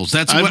blaster rifles.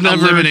 That's what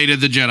eliminated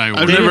the Jedi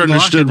Order. I've never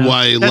understood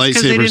why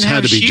lightsabers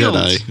had to be shields.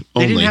 Jedi They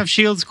only. didn't have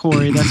shields,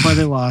 Corey. That's why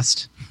they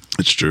lost.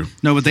 It's true.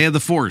 No, but they had the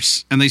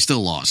Force, and they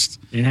still lost.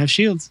 They didn't have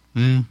shields.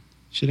 Yeah.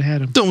 Should have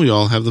had them. Don't we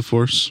all have the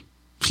Force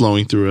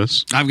flowing through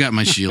us? I've got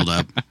my shield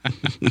up.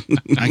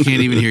 I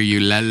can't even hear you.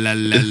 La, la,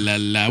 la, la,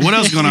 la. What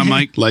else going on,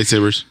 Mike?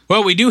 Lightsabers.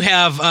 Well, we do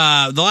have,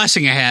 the last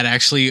thing I had,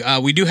 actually,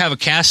 we do have a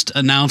cast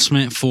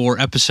announcement for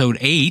episode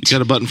 8. You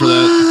got a button for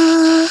that?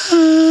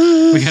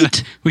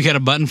 We got a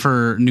button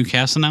for new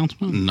cast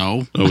announcement?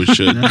 No. Oh, we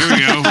should. There we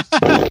go.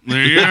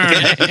 There you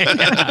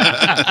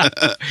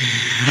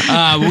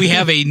are. We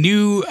have a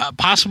new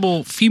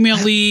possible female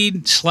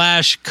lead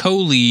 /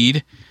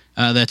 co-lead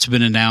that's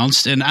been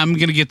announced, and I'm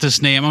going to get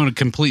this name. I'm going to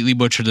completely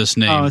butcher this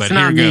name, but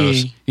here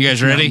goes. You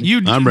guys ready?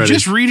 I'm ready.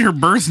 Just read her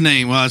birth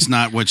name. Well, that's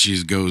not what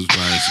she goes by.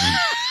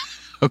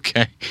 So.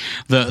 Okay.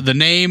 The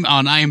name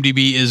on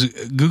IMDb is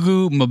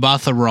Gugu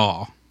Mbatha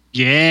Raw.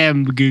 Yeah,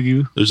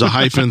 Gugu. There's a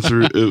hyphen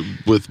through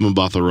with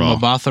Mbatha Raw.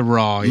 Mbatha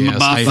Raw, yes.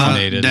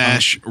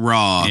 Mbatha -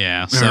 Raw.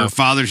 Yeah. Her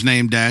father's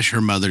name - her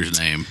mother's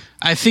name.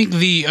 I think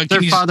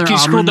can you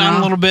scroll down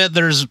a little bit?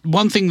 There's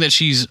one thing that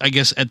she's, I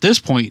guess, at this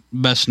point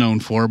best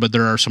known for, but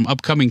there are some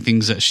upcoming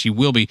things that she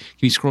will be. Can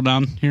you scroll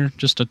down here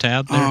just a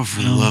tad there? Oh,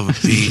 for the love of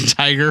Pete.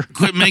 Tiger.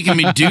 Quit making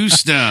me do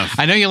stuff.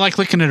 I know you like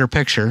looking at her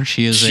picture.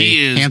 She is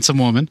a handsome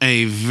woman.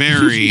 A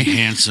very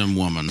handsome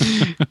woman.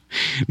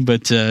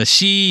 But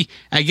she,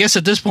 I guess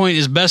at this point,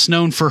 is best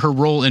known for her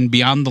role in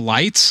Beyond the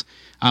Lights.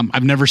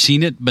 I've never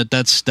seen it, but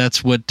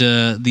that's what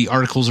the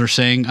articles are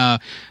saying.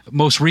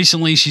 Most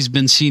recently, she's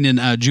been seen in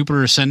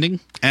Jupiter Ascending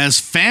as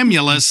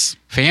Famulus.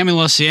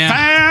 Famulus,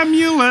 yeah.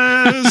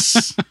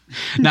 Famulus.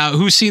 Now,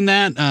 who's seen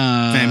that?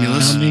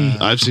 Famulus.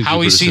 I've seen.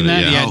 Howie's seen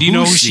that? Yeah. Do you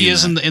know who she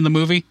is in the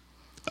movie?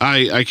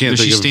 I can't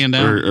think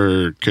of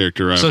her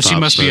character. Right, so she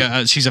must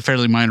be. She's a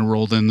fairly minor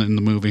role in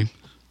the movie.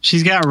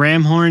 She's got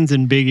ram horns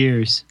and big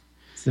ears.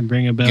 To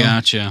bring a bell.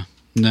 Gotcha.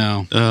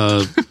 No.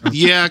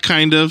 Yeah,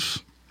 kind of.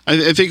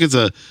 I think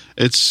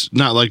it's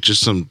not like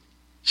just some.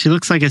 She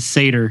looks like a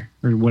satyr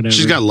or whatever.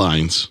 She's got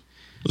lines.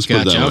 Let's put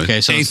it that way.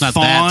 Okay, so it's not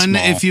fawn,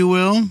 that small. if you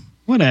will.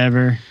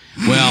 Whatever.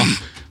 Well,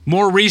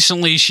 more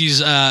recently,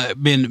 she's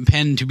been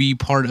penned to be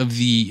part of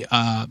the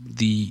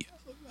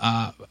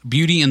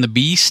Beauty and the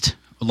Beast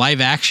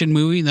live action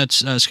movie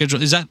that's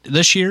scheduled. Is that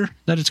this year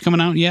that it's coming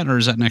out yet, or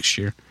is that next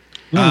year?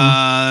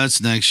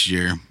 That's next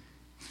year.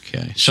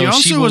 Okay. So she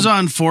also was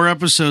on 4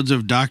 episodes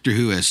of Doctor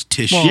Who as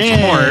Tissue. Well,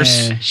 of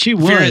course. She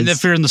was.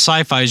 If you're in the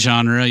sci-fi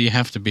genre, you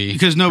have to be.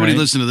 Because nobody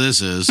listening to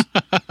this is.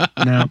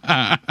 No.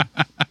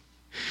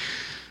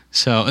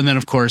 So, and then,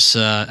 of course,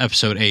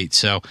 episode 8.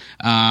 So,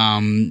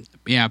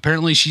 yeah,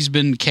 apparently she's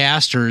been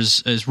cast or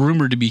is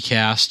rumored to be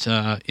cast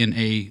in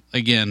a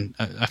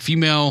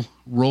female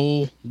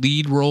role,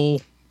 lead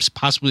role,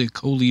 possibly a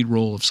co-lead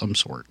role of some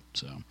sort.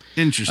 So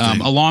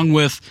interesting. Along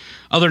with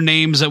other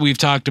names that we've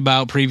talked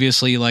about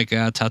previously, like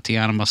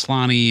Tatiana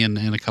Maslany and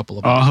a couple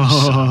of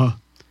others.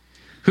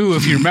 Who,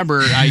 if you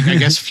remember, I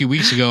guess a few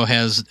weeks ago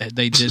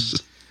they did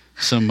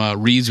some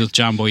reads with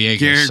John Boyega.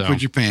 Garrett,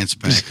 put your pants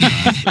back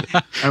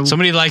on.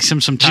 Somebody likes some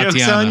Tatiana.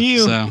 Joke's on you.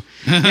 So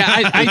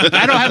yeah,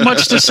 I don't have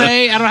much to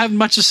say. I don't have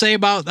much to say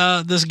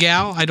about this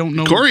gal. I don't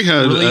know. Corey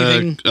had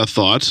a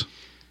thought.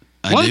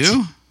 I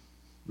do?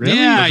 Really?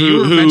 Yeah, you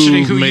were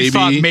mentioning who you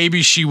thought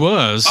maybe she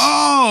was.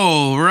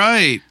 Oh,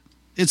 right.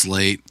 It's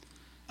late.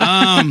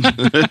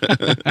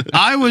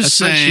 I was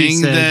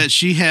saying that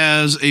she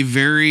has a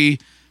very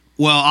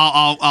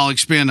I'll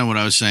expand on what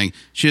I was saying.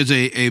 She has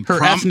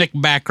her ethnic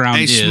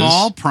background is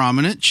small,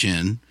 prominent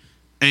chin,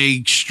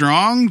 a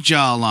strong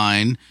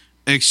jawline,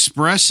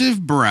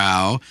 expressive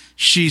brow.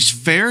 She's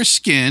fair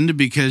skinned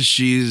because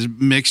she's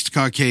mixed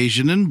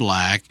Caucasian and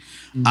black.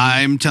 Mm-hmm.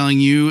 I'm telling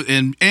you,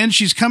 and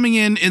she's coming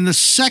in the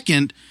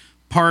second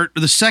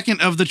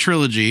of the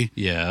trilogy.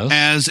 Yes.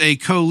 As a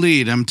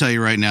co-lead. I'm telling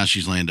you right now,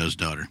 she's Lando's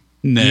daughter.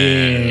 No.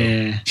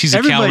 Yeah. She's a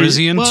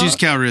Calrissian? Well, she's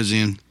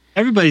Calrissian.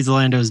 Everybody's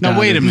Lando's daughter.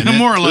 No, wait a minute.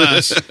 More or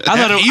less.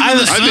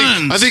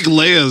 I think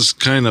Leia's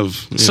kind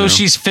of. So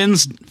she's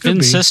Finn's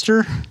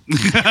sister?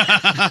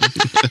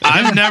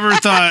 I've never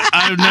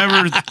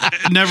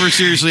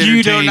seriously entertained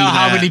You don't know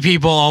how that. many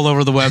people all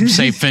over the web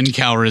say Finn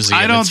Calrissian.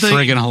 I don't think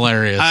friggin'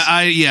 hilarious.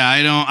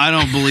 I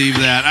don't believe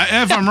that.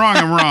 If I'm wrong,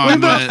 I'm wrong. What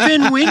about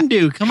Finn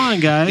Windu? Come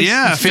on, guys.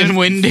 Yeah, Finn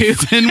Windu.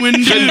 Finn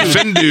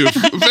Windu.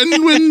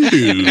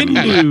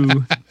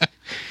 Windu.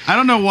 I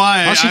don't know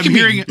why. I'm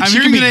hearing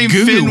the name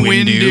Finn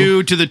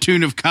Windu to the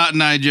tune of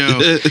Cotton Eye Joe.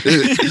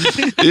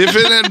 If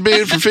it hadn't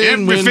been for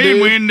Finn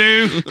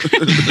Windu.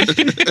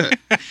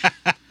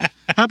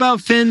 How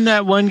about Finn,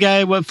 that one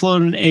guy what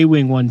floated an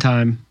A-wing one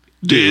time?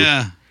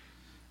 Yeah.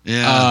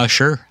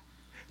 Sure.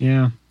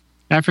 Yeah.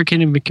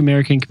 African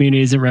American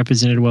community isn't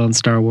represented well in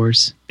Star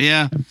Wars.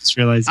 Yeah. I'm just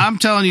realizing. I'm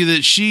telling you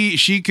that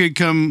she could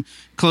come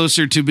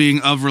closer to being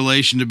of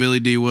relation to Billy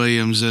D.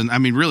 Williams, and I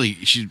mean, really,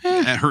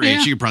 at her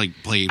age, she could probably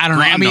play. I don't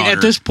know. I mean,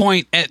 at this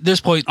point,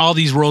 all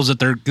these roles that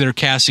they're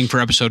casting for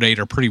episode 8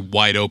 are pretty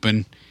wide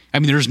open. I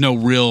mean, there's no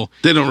real.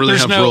 They don't really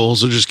have roles;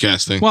 they're just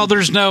casting. Well,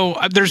 there's no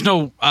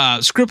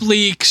script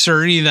leaks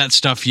or any of that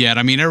stuff yet.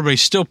 I mean,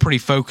 everybody's still pretty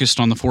focused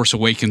on The Force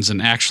Awakens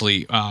and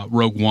actually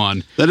Rogue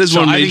One. That is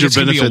one major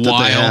benefit that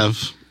they have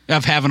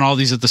of having all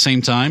these at the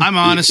same time. I'm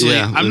honestly,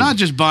 I'm not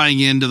just buying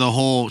into the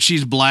whole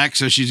she's black,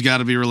 so she's got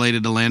to be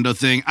related to Lando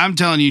thing. I'm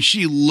telling you,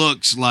 she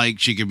looks like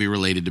she could be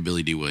related to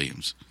Billy D.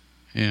 Williams.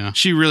 Yeah,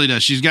 she really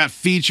does. She's got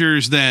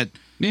features that.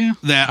 Yeah,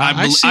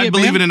 I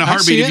believe it in a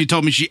heartbeat if you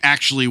told me she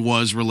actually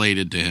was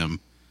related to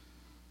him.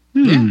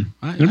 Yeah,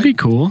 that'd be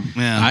cool.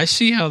 Yeah, I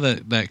see how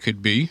that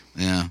could be.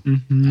 Yeah,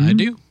 I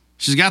do.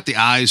 She's got the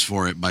eyes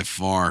for it by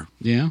far.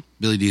 Yeah,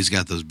 Billy D's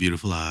got those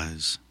beautiful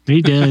eyes.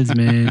 He does,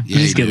 man. Yeah, you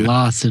just get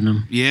lost in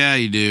them. Yeah,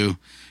 you do.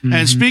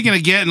 And speaking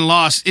of getting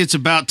lost, it's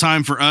about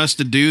time for us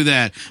to do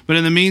that. But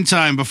in the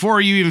meantime,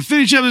 before you even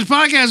finish up this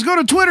podcast, go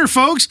to Twitter,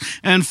 folks,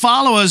 and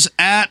follow us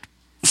at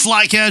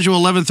Fly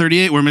Casual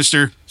 1138. We're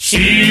Mr.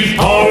 Steve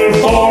Potter,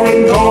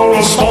 foreign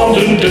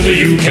correspondent in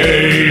the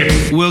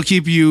UK. We'll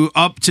keep you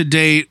up to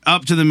date,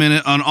 up to the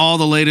minute on all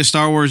the latest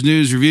Star Wars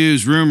news,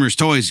 reviews, rumors,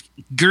 toys,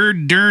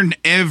 darn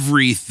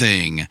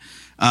everything.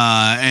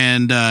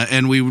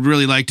 And we would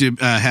really like to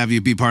have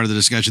you be part of the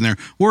discussion there.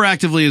 We're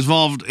actively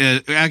involved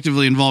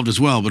as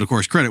well, but of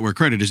course, credit where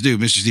credit is due.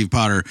 Mr. Steve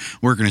Potter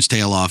working his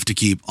tail off to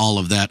keep all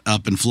of that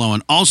up and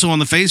flowing. Also on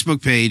the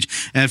Facebook page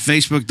at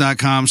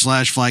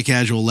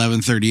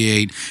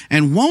facebook.com/flycasual1138.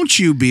 And won't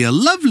you be a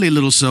lovely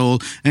little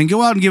soul and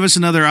go out and give us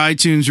another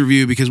iTunes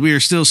review, because we are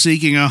still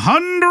seeking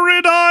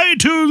 100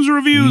 iTunes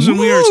reviews and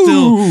we are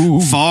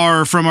still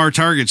far from our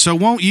target. So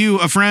won't you,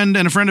 a friend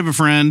and a friend of a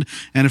friend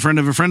and a friend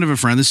of a friend of a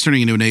friend, this is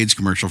turning into an AIDS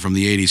commercial from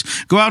the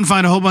 80s. Go out and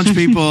find a whole bunch of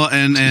people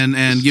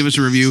and give us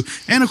a review.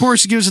 And of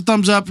course, give us a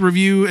thumbs up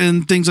review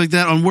and things like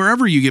that on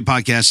wherever you get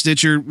podcasts,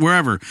 Stitcher,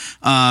 wherever,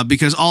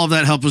 because all of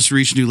that helps us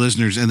reach new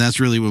listeners. And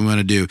that's really what we want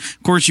to do.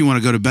 Of course, you want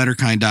to go to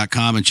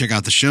betterkind.com and check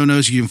out the show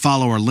notes. You can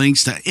follow our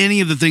links to any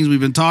of the things we've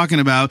been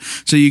talking about,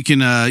 so you can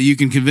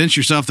convince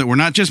yourself that we're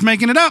not just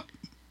making it up,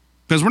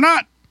 because we're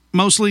not.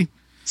 mostly.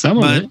 Some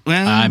of it.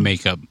 Well, I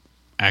make up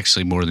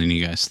actually more than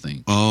you guys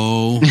think.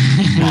 Oh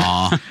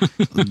my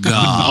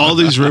God! All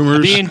these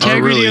rumors. The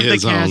integrity of the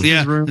cast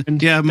is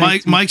ruined. Yeah.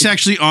 Mike's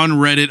actually on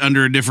Reddit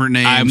under a different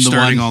name. I'm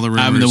all the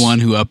rumors. I'm the one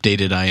who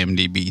updated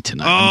IMDb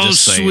tonight. I'm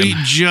just saying. Sweet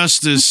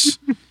justice!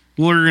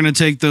 We're gonna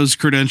take those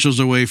credentials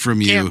away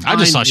from you. I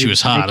just thought she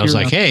was hot. I was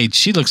like, hey,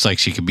 she looks like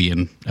she could be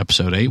in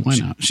episode 8. Why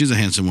not? She's a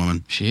handsome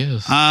woman. She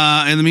is.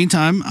 In the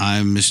meantime,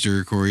 I'm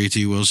Mr. Corey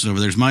T. Wilson. Over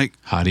there's Mike.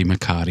 Hottie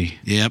McCotty.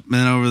 Yep.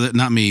 And over there,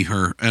 not me,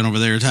 her. And over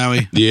there is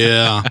Howie.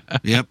 Yeah.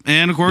 Yep.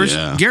 And of course,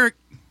 Garrick.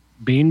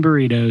 Bean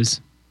burritos.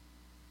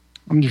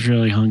 I'm just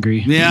really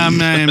hungry. Yeah,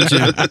 I am too.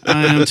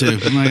 I am too.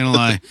 I'm not gonna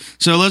lie.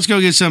 So let's go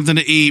get something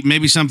to eat.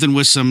 Maybe something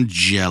with some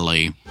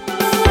jelly.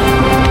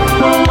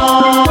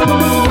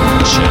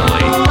 Jelly.